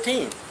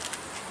 3:15.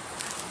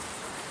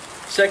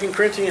 2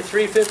 Corinthians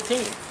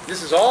 3:15.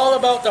 This is all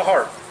about the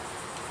heart.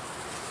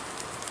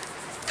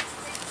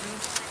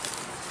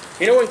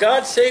 You know when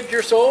God saved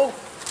your soul?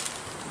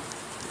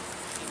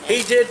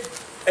 He did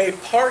a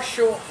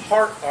partial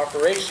heart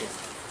operation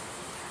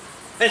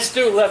and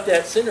still left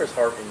that sinner's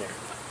heart in there.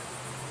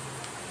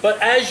 But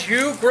as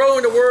you grow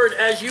in the Word,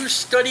 as you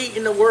study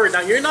in the Word,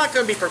 now you're not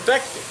going to be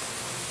perfected.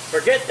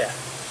 Forget that.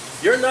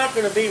 You're not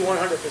going to be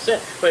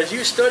 100%. But as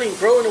you study and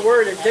grow in the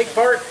Word and take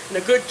part in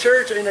a good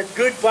church, in a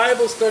good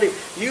Bible study,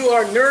 you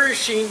are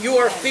nourishing, you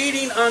are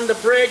feeding on the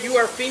bread, you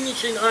are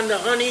feeding on the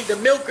honey, the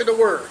milk of the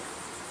Word.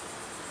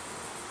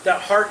 That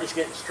heart is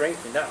getting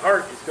strengthened. That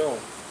heart is going.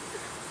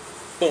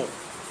 Boom.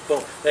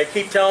 Boom. They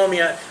keep telling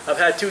me I've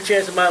had 2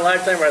 chances in my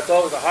lifetime where I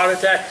thought it was a heart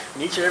attack,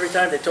 and each and every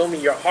time they told me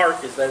your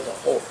heart is as a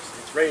horse.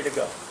 It's ready to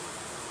go.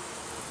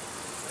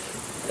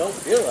 Don't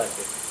feel like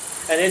it.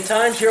 And in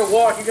times you're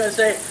walking, you're going to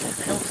say,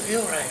 I don't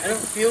feel right. I don't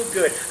feel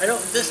good. I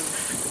don't this.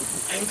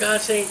 And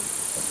God's saying,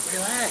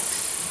 relax.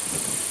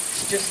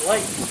 It's just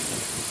life.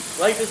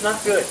 Life is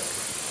not good.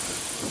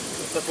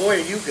 But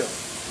boy, are you good.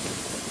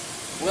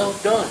 Well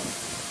done.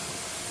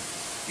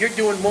 You're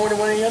doing more than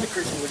what any other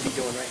Christian would be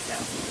doing right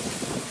now.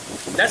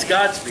 That's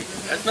God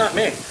speaking. That's not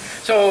me.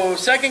 So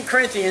 2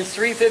 Corinthians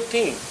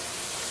 3:15.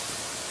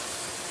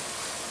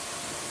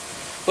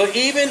 But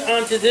even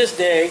unto this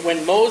day,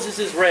 when Moses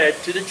is read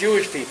to the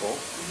Jewish people,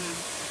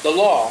 the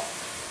law,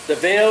 the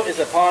veil is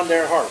upon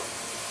their heart.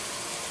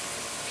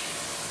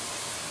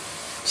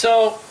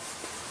 So,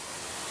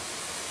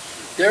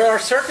 there are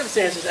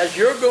circumstances as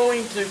you're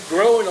going to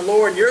grow in the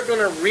Lord, you're going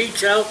to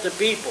reach out to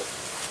people.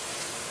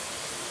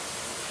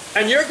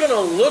 And you're going to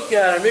look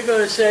at them, you're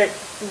going to say,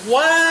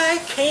 why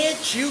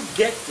can't you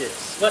get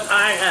this? What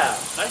I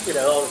have. I get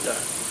it all the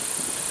time.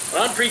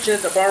 When I'm preaching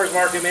at the farmer's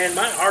market, man,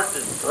 my heart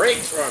just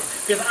breaks for them.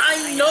 Because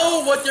I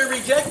know what they're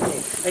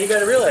rejecting. And you got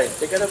to realize,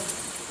 they got a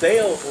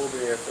veil over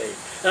their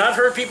face. And I've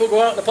heard people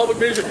go out in the public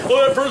meeting and say,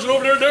 oh, that person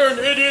over there, they're an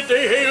idiot,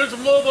 they hate us,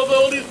 and blah, blah, blah,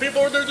 all these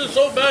people, they're just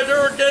so bad,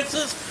 they're against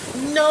us.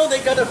 No,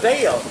 they got a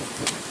veil.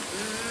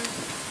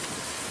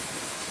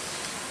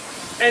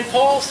 And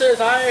Paul says,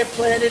 I have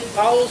planted,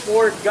 Apollos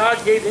watered, God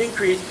gave the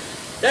increase.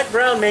 That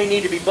ground may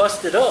need to be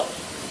busted up.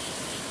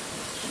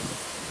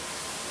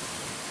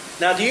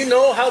 Now, do you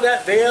know how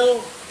that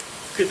veil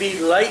could be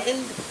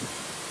lightened?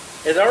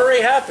 It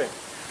already happened.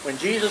 When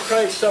Jesus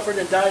Christ suffered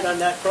and died on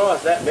that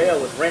cross, that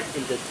veil was rent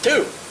into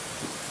 2.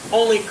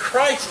 Only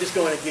Christ is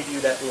going to give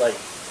you that light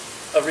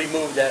of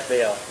remove that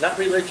veil, not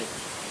religion.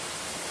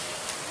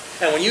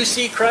 And when you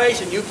see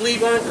Christ and you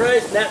believe on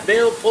Christ and that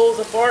veil pulls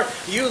apart,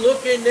 you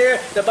look in there,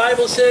 the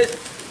Bible says,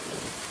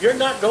 you're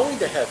not going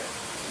to heaven.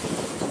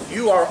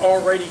 You are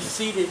already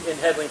seated in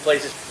heavenly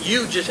places.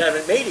 You just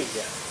haven't made it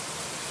yet.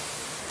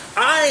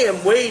 I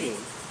am waiting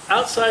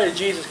outside of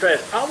Jesus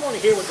Christ. I want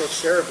to hear what those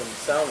cherubim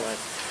sound like.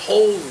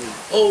 Holy,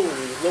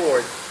 holy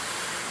Lord.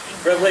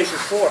 Revelation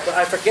 4. But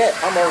I forget.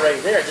 I'm already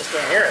there. I just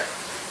can't hear it.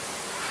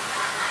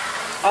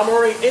 I'm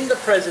already in the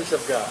presence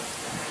of God.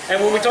 And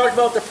when we talk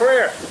about the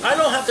prayer, I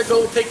don't have to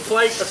go take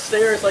flight of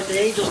stairs like the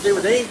angels did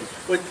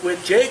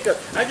with Jacob.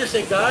 I just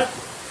say, God,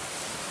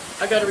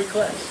 I got a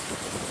request.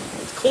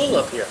 It's cool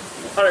up here.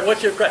 All right,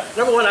 what's your request?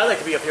 Number 1, I like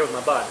to be up here with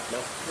my body. No,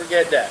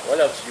 forget that. What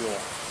else do you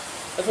want?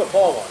 That's what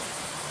Paul wanted.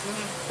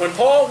 When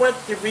Paul went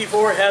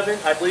before heaven,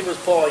 I believe it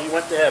was Paul, he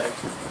went to heaven.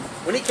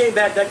 When he came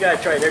back, that guy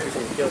tried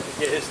everything to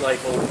get his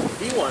life over.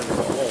 He wanted to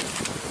go home.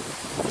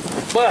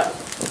 But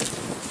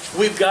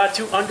we've got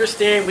to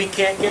understand we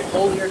can't get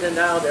holier than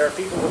now. There are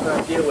people we're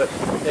going to deal with.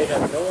 They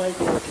have no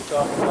idea what you're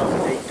talking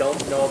about. They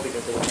don't know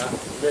because they have not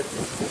lived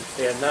it.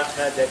 They have not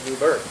had that new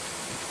birth.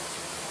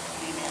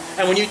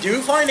 And when you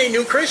do find a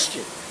new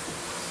Christian,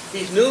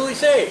 he's newly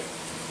saved,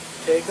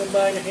 take him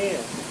by the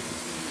hand.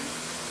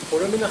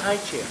 Put him in the high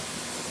chair.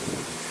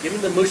 Give him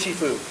the mushy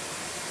food.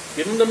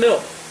 Give him the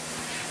milk.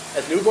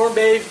 As newborn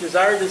babes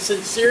desire the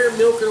sincere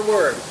milk of the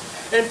Word.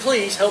 And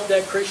please help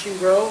that Christian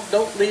grow.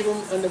 Don't leave him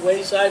on the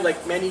wayside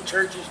like many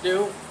churches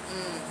do.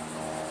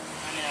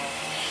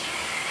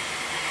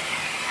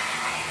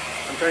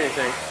 I'm trying to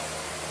think.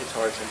 It's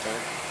hard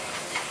sometimes.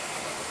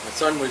 My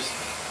son was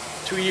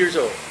 2 years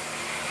old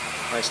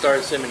when I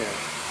started seminary.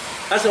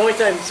 That's the only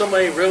time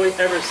somebody really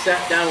ever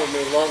sat down with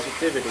me in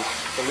longevity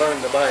to learn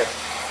the Bible.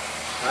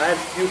 I have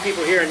a few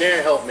people here and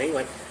there help me,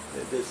 like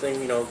this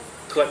thing,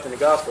 collecting the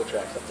gospel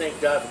tracts. I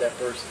thank God for that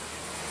person.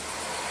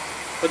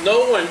 But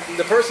no one,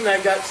 the person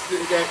that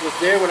was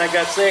there when I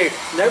got saved,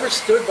 never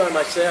stood by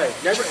my side,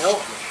 never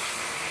helped me.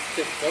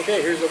 Said,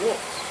 okay, here's the wolf.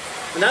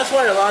 And that's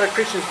why a lot of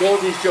Christians go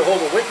to these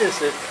Jehovah's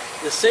Witnesses.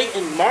 The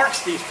Satan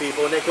marks these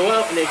people, and they go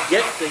out and they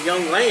get the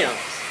young lambs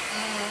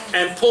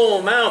and pull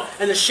them out.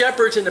 And the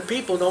shepherds and the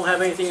people don't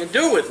have anything to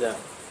do with them.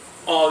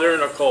 Oh, they're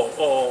in a cult.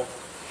 Oh,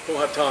 don't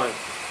have time.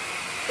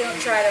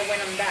 Don't try to win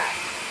them back.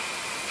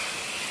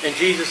 And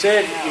Jesus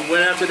said he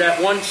went after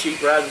that one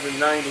sheep rather than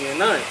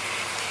 99.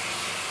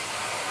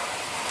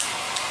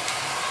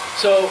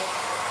 So,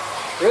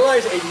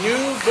 realize a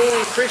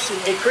newborn Christian,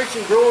 a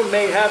Christian growing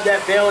may have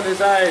that veil in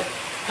his eyes.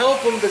 Help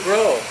him to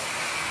grow.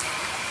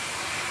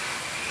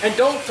 And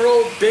don't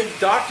throw big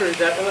doctrines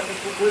at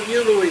with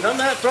you, Louise. I'm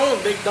not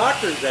throwing big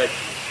doctrines at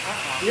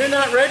you. You're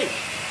not ready.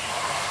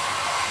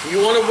 You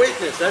want to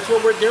witness. That's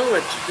what we're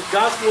doing. The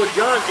Gospel of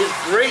John is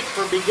great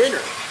for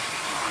beginners.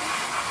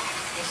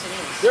 Yes, it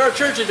is. There are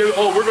churches that do,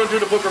 we're going to do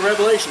the book of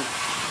Revelation.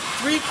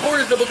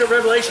 3/4 of the book of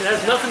Revelation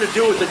has nothing to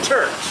do with the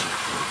church.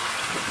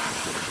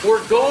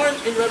 We're going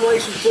in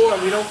Revelation 4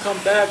 and we don't come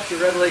back to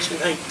Revelation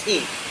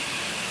 19.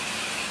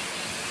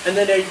 And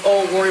then they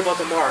all worry about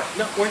the mark.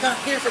 No, we're not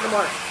here for the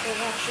mark. They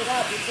wrapped it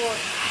up before.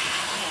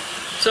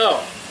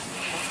 So,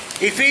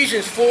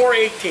 Ephesians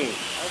 4:18.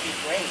 That would be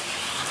great.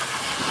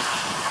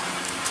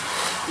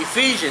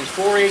 Ephesians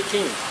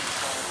 4:18.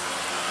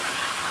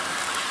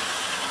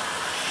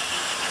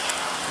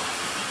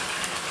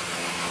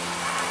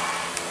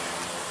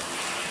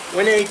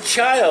 When a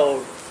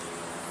child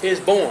is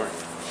born,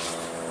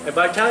 and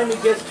by the time he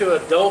gets to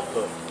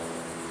adulthood,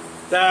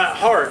 that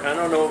heart, I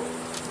don't know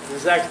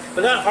exactly,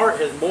 but that heart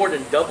has more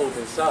than doubled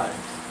in size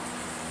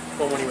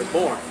from when he was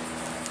born.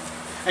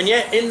 And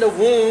yet in the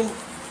womb,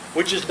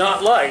 which is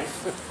not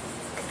life,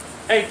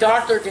 a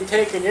doctor can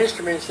take an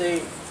instrument and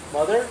say,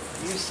 "Mother,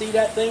 you see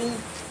that thing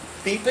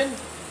beeping?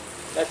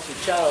 That's your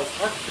child's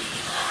heartbeat."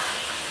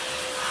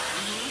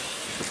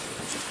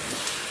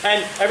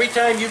 And every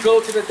time you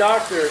go to the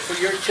doctor for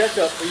your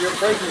checkup for your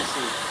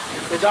pregnancy,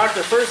 the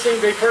doctor, first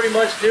thing they pretty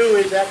much do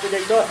is after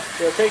they go,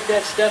 they'll take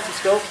that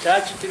stethoscope,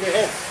 attach it to their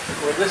head.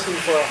 We're listening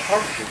for a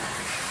heartbeat.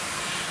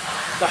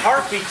 The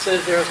heartbeat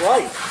says there's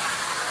life.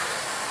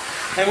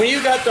 And when you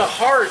got the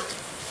heart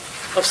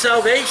of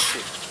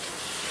salvation,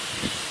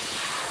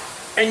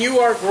 and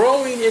you are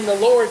growing in the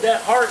Lord,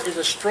 that heart is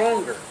a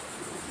stronger.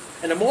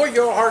 And the more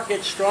your heart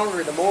gets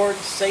stronger, the more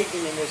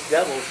Satan and his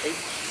devils hate you.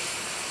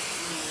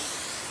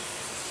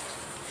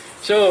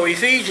 So,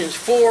 Ephesians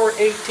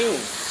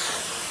 4:18.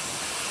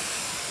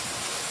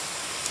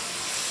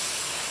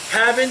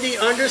 Having the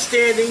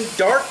understanding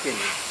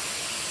darkened.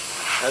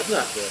 That's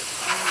not good.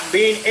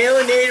 Being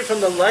alienated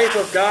from the life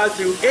of God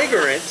through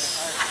ignorance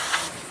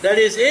that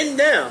is in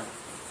them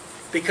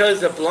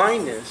because of the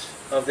blindness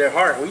of their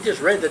heart. We just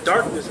read the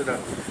darkness of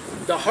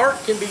the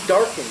heart can be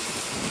darkened.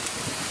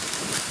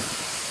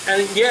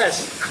 And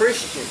yes,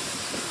 Christians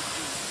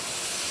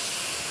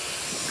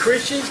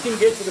can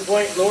get to the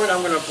point, Lord,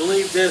 I'm going to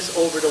believe this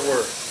over the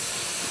Word.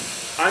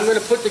 I'm going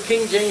to put the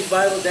King James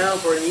Bible down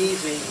for an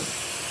easy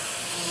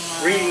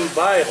reading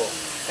Bible.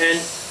 And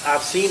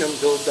I've seen them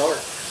go dark.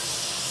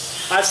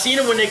 I've seen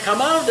them when they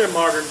come out of their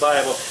modern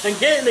Bible and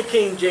get in the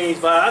King James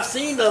Bible. I've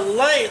seen the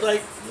light,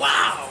 like,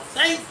 wow,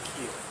 thank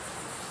you.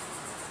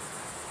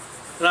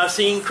 And I've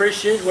seen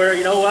Christians where,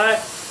 you know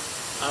what?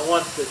 I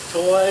want the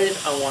toys,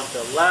 I want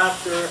the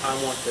laughter, I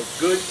want the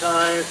good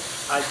times.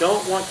 I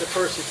don't want the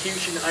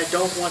persecution. I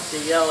don't want to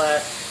yell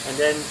at. And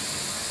then,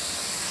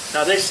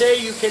 now they say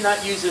you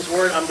cannot use this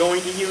word. I'm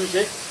going to use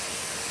it.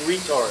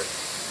 Retard.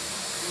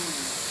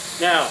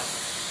 Now,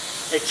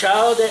 a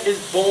child that is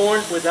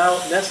born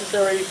without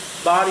necessary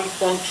body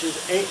functions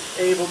ain't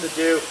able to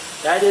do,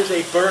 that is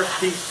a birth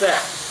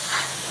defect.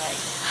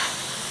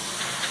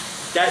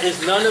 That is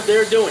none of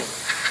their doing.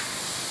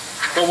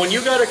 But when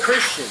you got a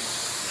Christian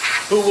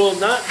who will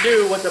not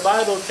do what the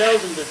Bible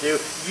tells him to do,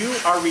 you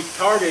are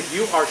retarded,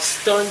 you are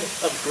stunned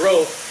of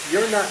growth,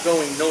 you're not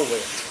going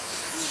nowhere.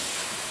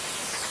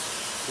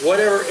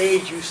 Whatever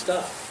age you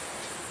stop.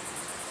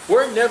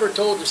 We're never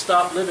told to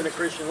stop living a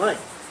Christian life.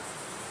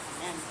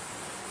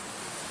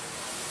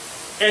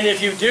 And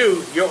if you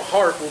do, your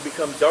heart will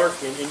become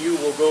darkened and you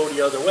will go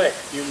the other way.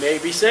 You may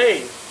be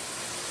saved.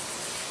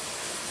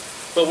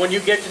 But when you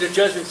get to the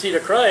judgment seat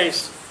of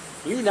Christ,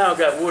 you now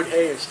got wood,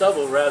 hay, and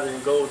stubble rather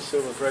than gold,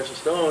 silver, and precious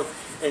stone.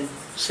 And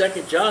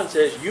 2 John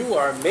says you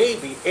are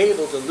maybe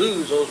able to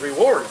lose those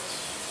rewards.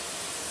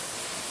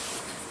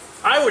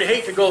 I would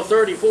hate to go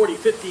 30, 40,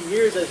 50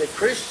 years as a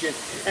Christian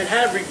and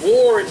have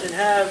rewards and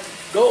have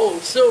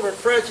gold, silver,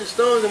 precious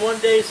stones and one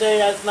day say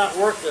that's not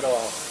worth it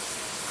all.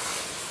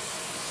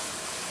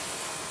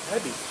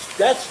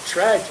 That's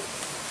tragic.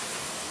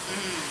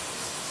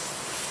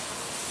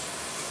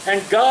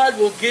 And God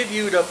will give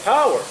you the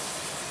power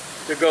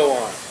to go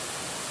on.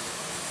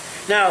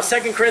 Now,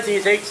 2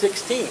 Corinthians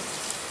 8:16.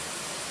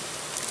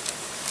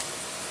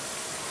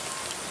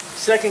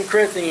 2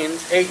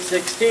 Corinthians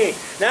 8:16.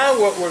 Now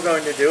what we're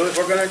going to do is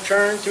we're going to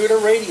turn to the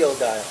radio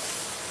dial.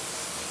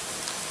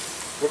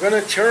 We're going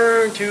to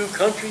turn to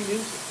country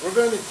music. We're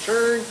going to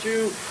turn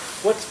to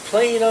what's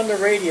playing on the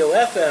radio,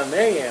 FM,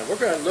 AM. We're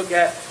going to look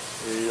at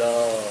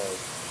love.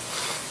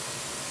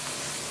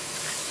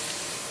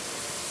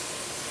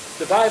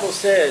 The Bible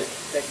says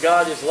that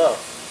God is love.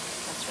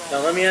 That's right.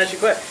 Now let me ask you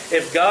a question.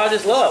 If God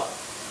is love,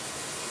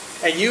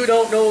 and you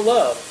don't know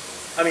love,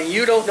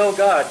 you don't know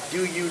God,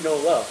 do you know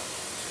love?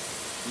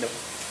 No.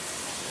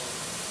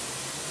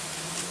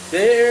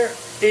 There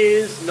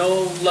is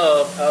no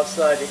love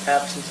outside the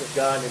absence of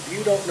God. And if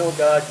you don't know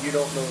God, you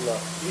don't know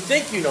love. You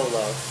think you know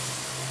love.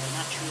 But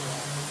not true love.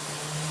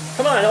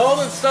 Come on, all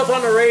the stuff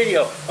on the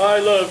radio. I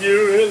love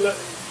you.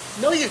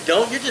 No, you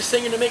don't. You're just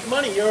singing to make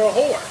money. You're a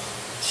whore.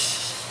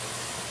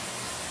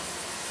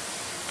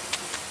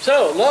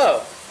 So,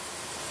 love.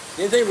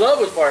 You didn't think love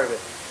was part of it.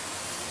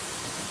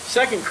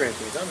 2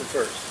 Corinthians, I'm in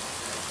first.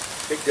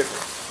 Big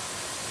difference.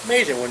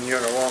 Amazing when you're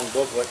in the wrong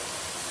book, but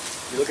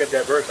you look at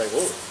that verse like,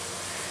 whoa.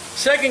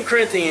 2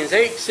 Corinthians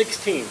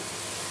 8:16.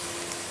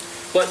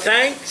 But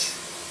thanks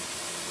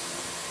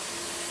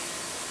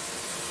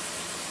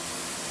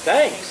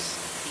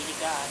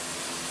God.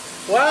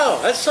 Wow,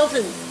 that's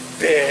something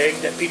big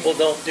that people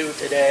don't do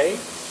today.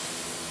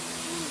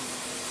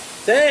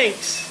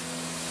 Thanks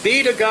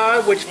be to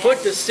God which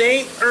put the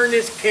same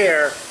earnest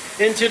care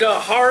into the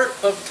heart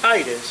of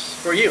Titus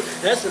for you.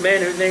 And that's the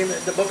man who named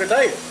the book of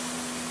Titus.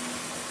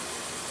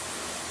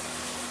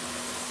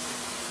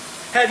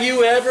 Have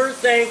you ever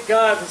thanked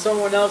God for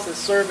someone else that's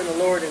serving the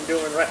Lord and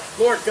doing right?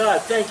 Lord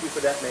God, thank you for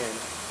that man.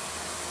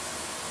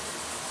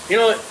 You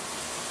know,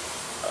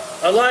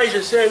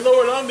 Elijah said,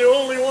 Lord, I'm the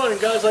only one. And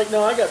God's like,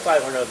 no, I got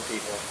 500 other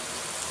people.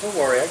 Don't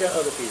worry, I got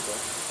other people.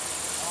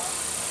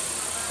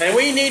 And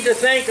we need to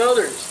thank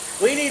others.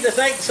 We need to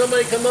thank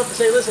somebody come up and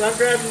say, listen, I'm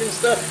grabbing this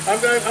stuff. I'm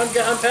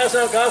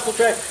passing out gospel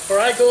tracts. Or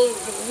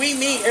we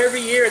meet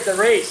every year at the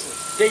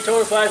race,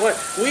 Daytona 500.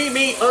 We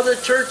meet other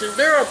churches.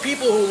 There are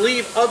people who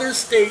leave other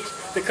states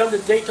to come to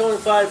Daytona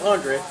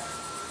 500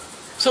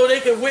 so they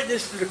can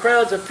witness to the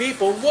crowds of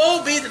people.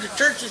 Woe be to the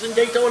churches in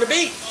Daytona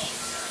Beach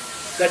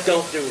that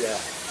don't do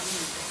that.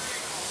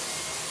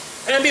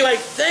 And I'd be like,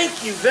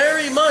 thank you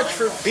very much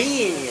for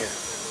being here.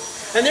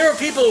 And there are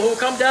people who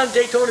come down to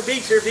Daytona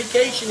Beach, they're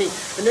vacationing,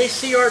 and they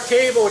see our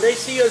table, they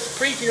see us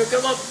preaching, they'll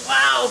come up,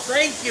 wow,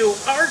 thank you,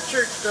 our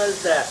church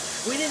does that.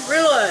 We didn't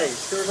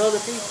realize there was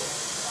other people.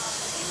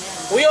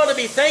 We ought to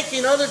be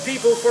thanking other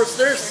people for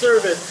their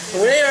service.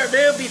 And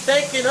they'll be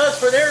thanking us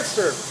for their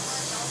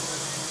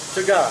service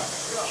to God.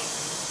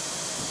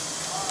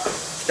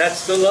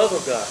 That's the love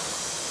of God.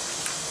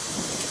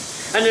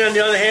 And then on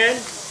the other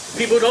hand,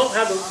 people don't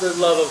have the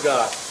love of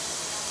God.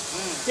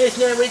 That's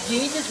not what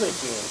Jesus went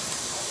in.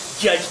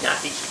 Judge not,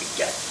 these should be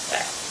judged.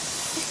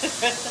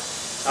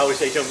 I always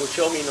say to them, well,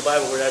 show me in the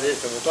Bible where that is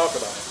and we'll talk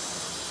about it.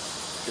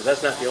 Because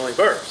that's not the only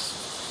verse.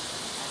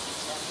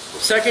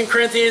 2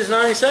 Corinthians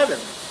 9:7.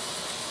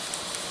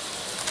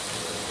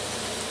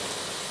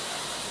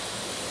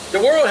 The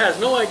world has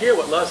no idea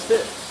what lust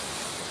is.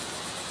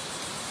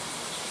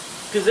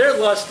 Because their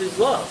lust is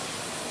love.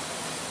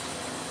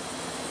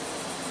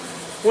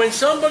 When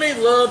somebody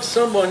loves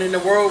someone in the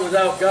world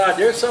without God,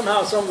 they're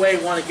somehow, some way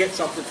want to get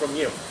something from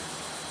you.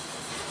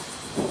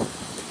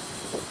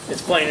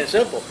 It's plain and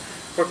simple.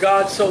 For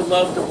God so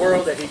loved the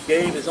world that he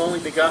gave his only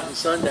begotten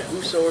Son, that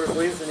whosoever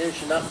believeth in him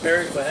should not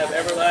perish but have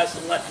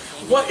everlasting life.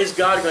 What is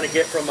God going to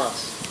get from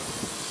us?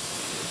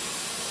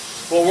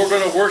 Well, we're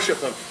going to worship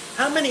him.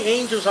 How many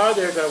angels are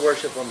there going to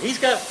worship him? He's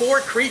got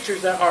 4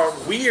 creatures that are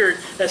weird,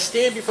 that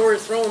stand before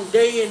his throne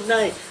day and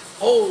night.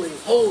 Holy,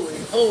 holy,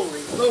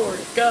 holy Lord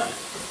God.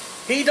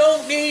 He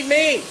don't need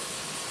me.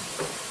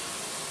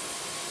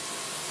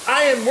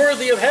 I am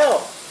worthy of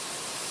hell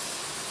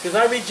because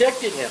I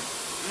rejected him.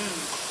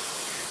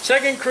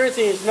 2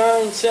 Corinthians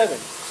 9:7.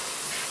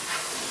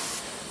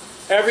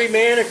 Every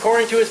man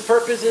according to his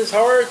purpose in his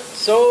heart,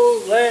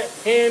 so let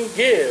him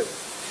give,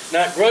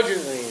 not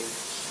grudgingly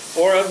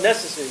or of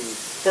necessity.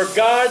 For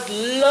God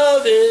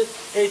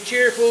loveth a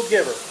cheerful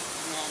giver.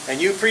 And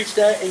you preach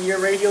that in your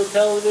radio,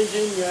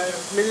 television, your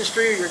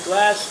ministry, or your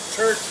glass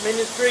church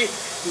ministry.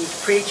 He's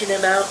preaching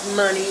about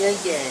money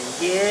again.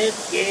 Give,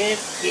 give,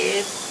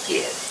 give,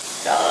 give.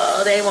 That's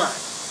all they want.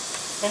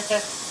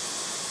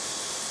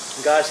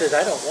 God says,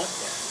 I don't want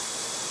that.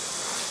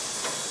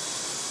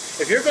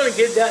 If you're going to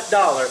give that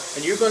 $1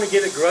 and you're going to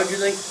give it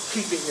grudgingly,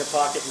 keep it in your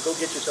pocket and go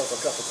get yourself a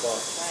cup of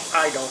coffee.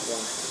 Right. I don't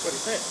want it. That's what he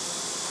said.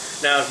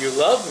 Now, if you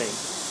love me,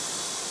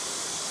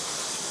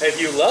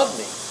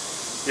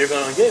 you're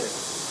going to give it.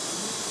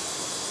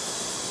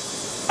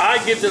 I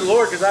give to the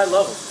Lord because I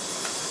love him.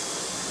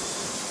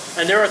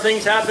 And there are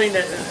things happening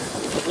that,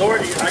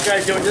 Lord, I got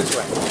to do it this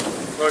way.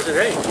 The Lord says,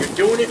 hey, you're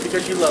doing it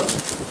because you love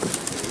me.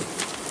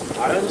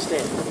 I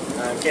understand.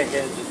 I can't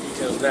get into the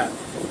details of that.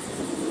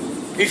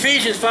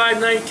 Ephesians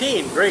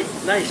 5:19. Great,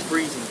 nice,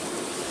 breezy.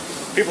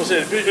 People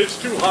say, it's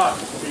too hot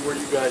to be where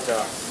you guys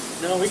are.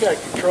 No, we got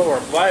to control our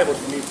Bibles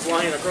from me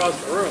flying across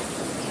the room.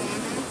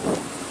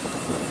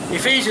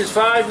 Ephesians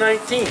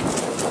 5:19.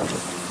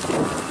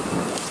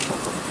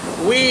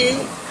 We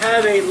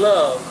have a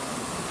love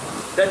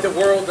that the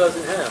world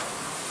doesn't have.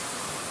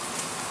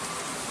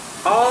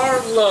 Our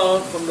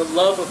love from the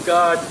love of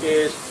God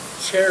is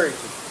charity.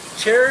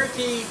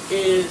 Charity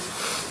is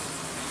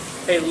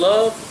a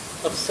love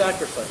of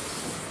sacrifice.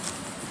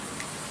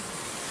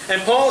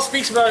 And Paul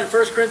speaks about it in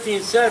 1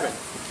 Corinthians 7.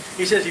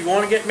 He says, you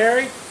want to get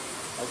married?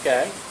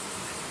 Okay.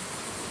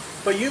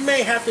 But you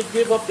may have to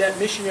give up that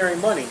missionary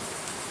money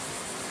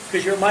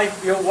because your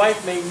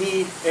wife may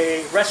need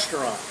a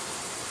restaurant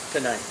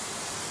tonight.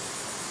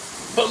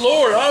 But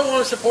Lord, I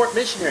want to support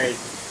missionaries.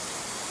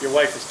 Your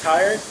wife is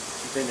tired.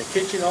 She's in the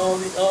kitchen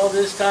all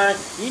this time.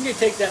 You need to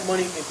take that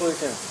money and put it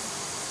to him.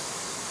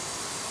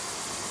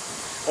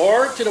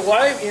 Or to the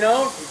wife, you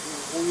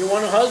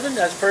want a husband,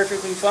 that's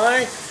perfectly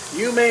fine.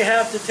 You may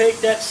have to take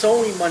that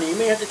sewing money. You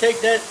may have to take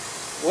that,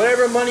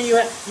 whatever money you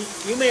have.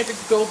 You may have to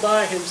go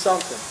buy him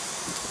something.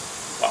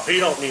 Well, he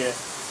don't need it.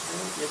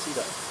 Yes, he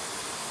does.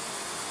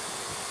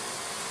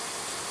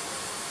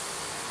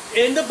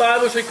 In the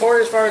Bible, it's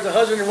recorded as far as the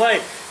husband and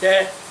wife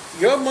that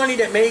your money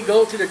that may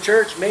go to the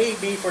church may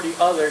be for the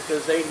other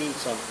because they need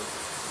something.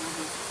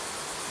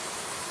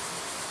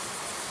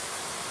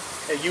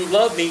 if you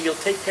love me, you'll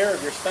take care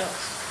of your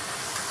spouse.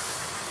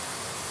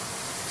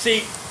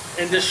 See,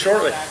 in this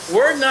shortly,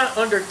 we're not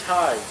under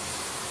tithe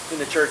in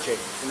the church age.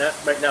 And that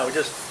right now,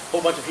 just a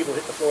whole bunch of people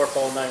hit the floor,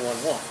 call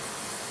 911.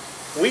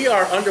 We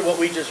are under what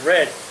we just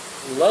read,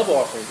 love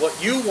offering, what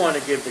you want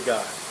to give to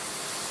God.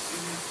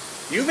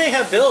 You may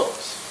have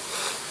bills.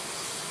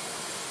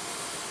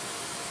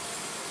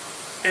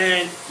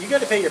 And you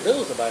got to pay your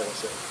bills, the Bible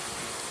says.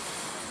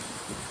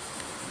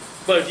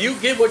 But if you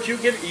give what you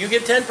give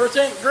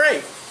 10%,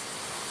 great.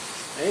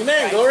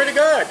 Amen. Right. Glory to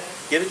God.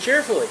 Give it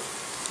cheerfully.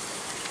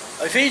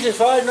 Ephesians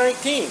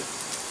 5:19.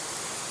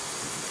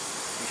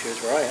 He shows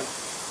where I am.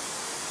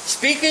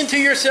 Speaking to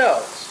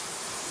yourselves.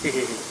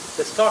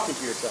 That's talking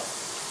to yourself.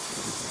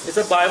 It's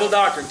a Bible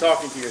doctrine,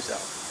 talking to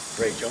yourself.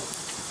 Rachel.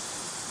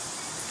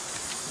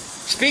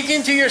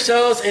 Speaking to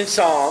yourselves in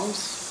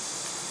psalms.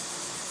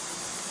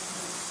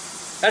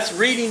 That's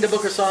reading the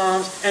book of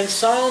Psalms. And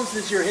Psalms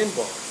is your hymn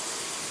book.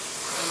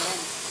 Amen.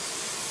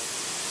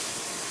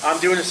 I'm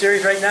doing a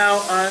series right now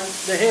on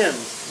the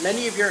hymns.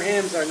 Many of your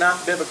hymns are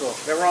not biblical.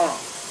 They're wrong.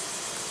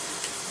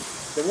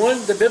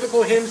 The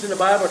biblical hymns in the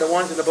Bible are the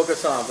ones in the book of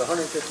Psalms,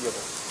 150 of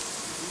them.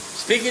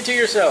 Speaking to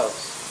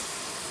yourselves.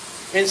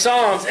 In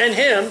psalms and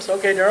hymns,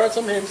 okay, there are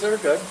some hymns that are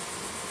good.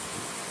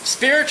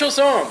 Spiritual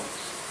songs.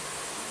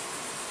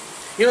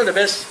 You know the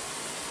best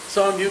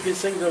song you can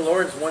sing to the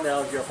Lord is one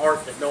out of your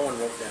heart that no one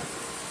wrote down.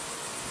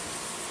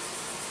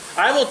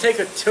 I will take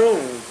a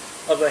tune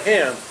of a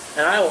hymn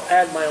and I will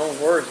add my own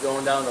words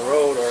going down the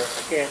road, or I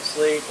can't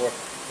sleep, or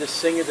just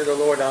sing it to the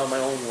Lord out of my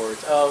own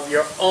words, out of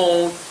your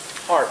own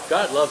heart.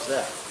 God loves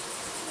that.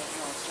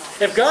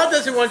 If God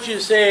doesn't want you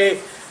to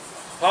say,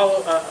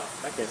 follow,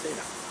 I can't say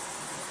that.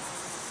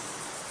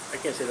 I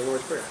can't say the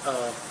Lord's Prayer.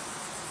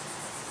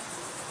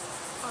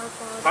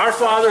 Our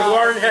Father who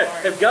art in heaven.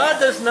 If God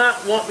does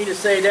not want me to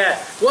say that,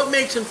 what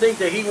makes him think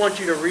that he wants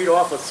you to read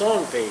off a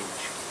song page?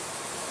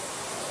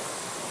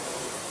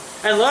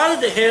 And a lot of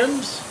the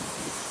hymns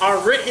are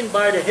written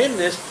by the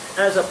hymnist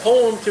as a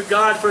poem to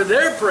God for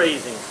their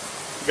praising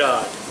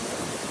God.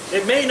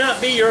 It may not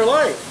be your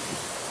life.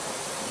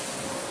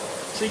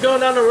 So you go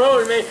down the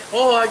road and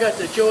I got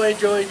the joy,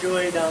 joy,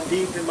 joy down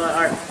deep in my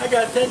heart. I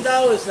got $10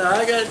 now.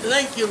 I got,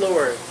 thank you,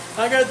 Lord.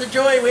 I got the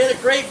joy. We had a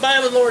great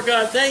Bible, Lord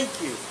God. Thank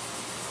you.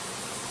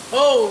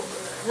 Oh,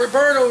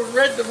 Roberto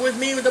read with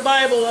me with the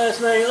Bible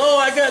last night. Oh,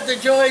 I got the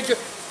joy, joy.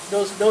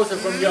 Those are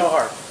from your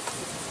heart.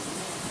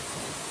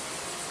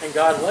 And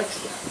God likes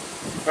that.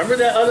 Remember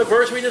that other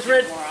verse we just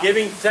read?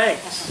 Giving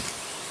thanks.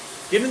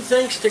 Giving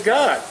thanks to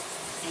God.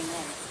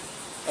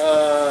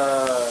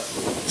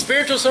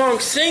 Spiritual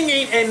songs,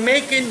 singing and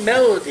making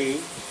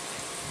melody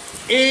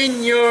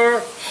in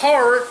your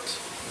heart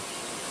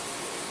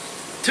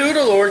to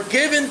the Lord,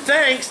 giving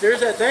thanks.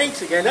 There's that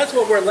thanks again. That's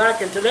what we're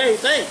lacking today,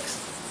 thanks.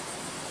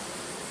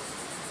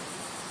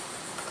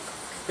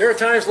 There are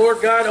times,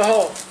 Lord God,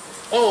 oh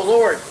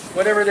Lord,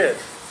 whatever it is.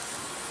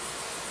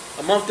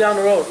 A month down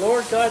the road,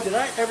 Lord God, did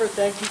I ever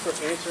thank you for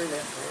answering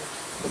that prayer?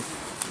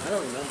 I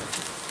don't remember.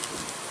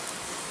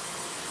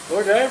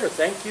 Lord, did I ever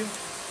thank you?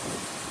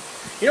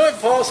 You know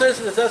what Paul says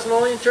to the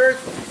Thessalonian church?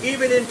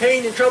 Even in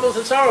pain and troubles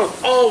and sorrows,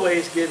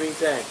 always giving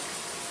thanks.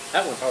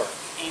 That one's hard.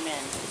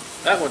 Amen.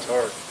 That one's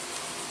hard.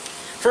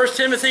 1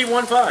 Timothy 1:5. Oh,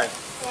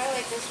 I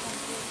like this one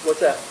too.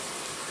 What's that?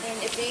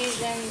 In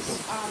Ephesians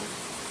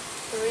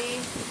 3:17,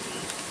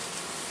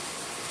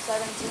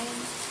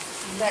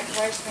 that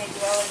Christ may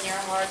dwell in your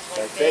hearts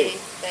by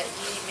faith, that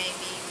ye may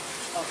be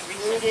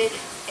rooted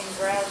and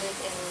grounded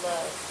in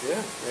love. Yeah,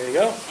 there you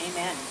go.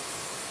 Amen.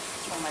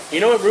 You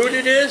know what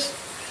rooted is?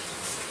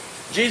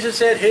 Jesus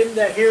said, him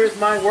that hears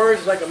my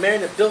words is like a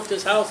man that built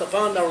his house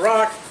upon the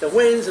rock. The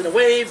winds and the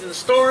waves and the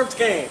storms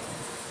came.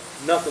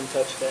 Nothing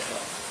touched that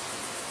house.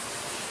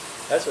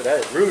 That's what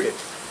that is, rooted.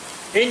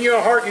 In your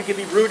heart you can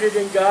be rooted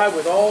in God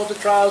with all the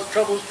trials,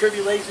 troubles,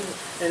 tribulations,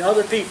 and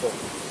other people.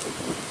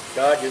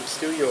 God, you're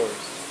still yours.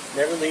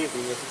 Never leave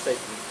me or forsake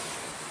me.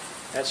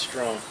 That's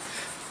strong.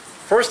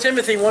 1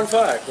 Timothy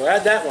 1:5. We'll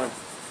add that one.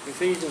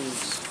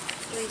 Ephesians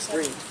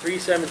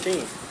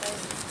 3:17.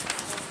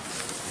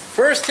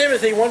 1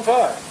 Timothy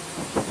 1:5.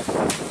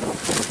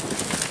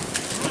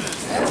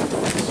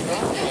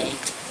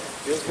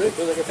 Feels good.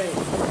 Feels like a pain.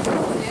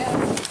 Yeah.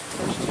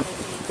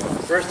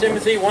 1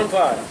 Timothy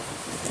 1:5.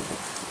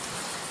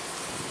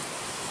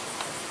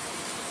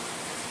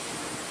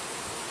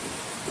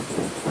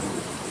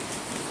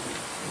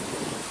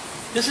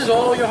 This is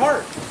all your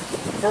heart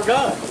for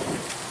God.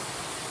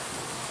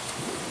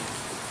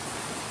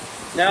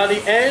 Now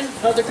the end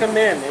of the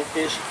commandment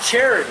is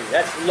charity.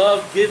 That's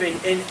love giving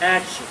in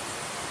action.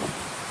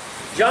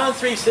 John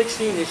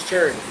 3:16 is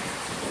charity.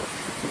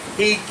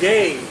 He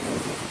gave.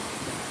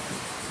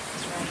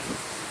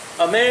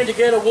 A man to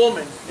get a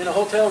woman in a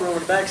hotel room in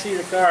the back seat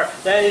of the car,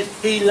 that is,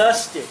 he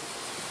lusted.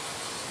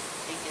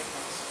 Big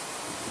difference.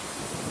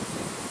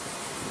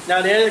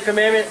 Now the end of the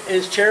commandment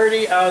is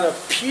charity out of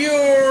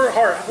pure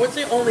heart. What's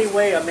the only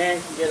way a man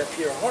can get a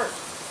pure heart?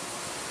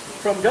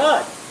 From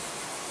God.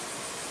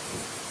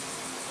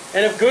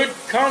 And of good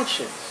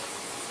conscience.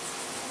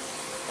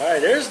 All right,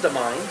 there's the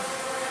mind.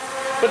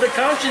 But the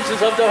conscience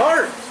is of the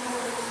heart.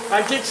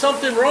 I did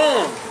something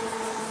wrong.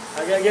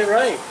 I gotta get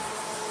right.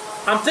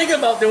 I'm thinking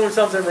about doing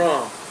something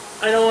wrong.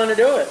 I don't want to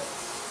do it.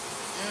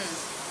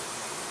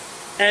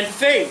 And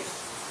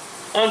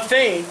faith,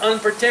 unfeigned,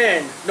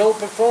 unpretend, no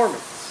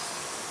performance.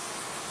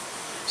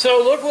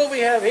 So look what we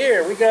have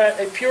here. We got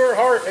a pure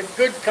heart, a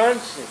good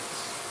conscience.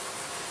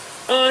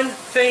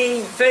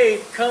 Unfeigned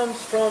faith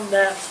comes from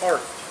that heart.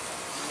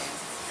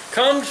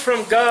 Comes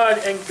from God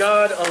and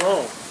God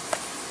alone.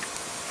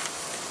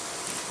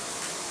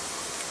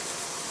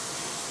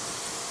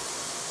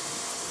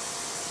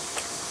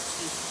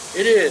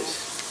 It is.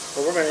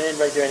 Well, we're going to end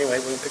right there anyway.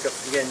 We're going to pick up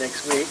again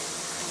next week.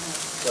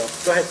 So,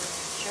 go ahead.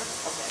 Sure,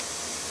 okay.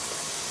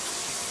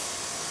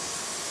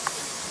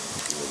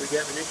 See what we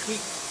got for next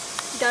week.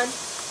 Done.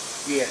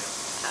 Yeah,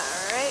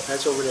 All right.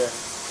 that's over there.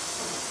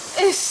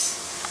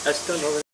 That's done over there.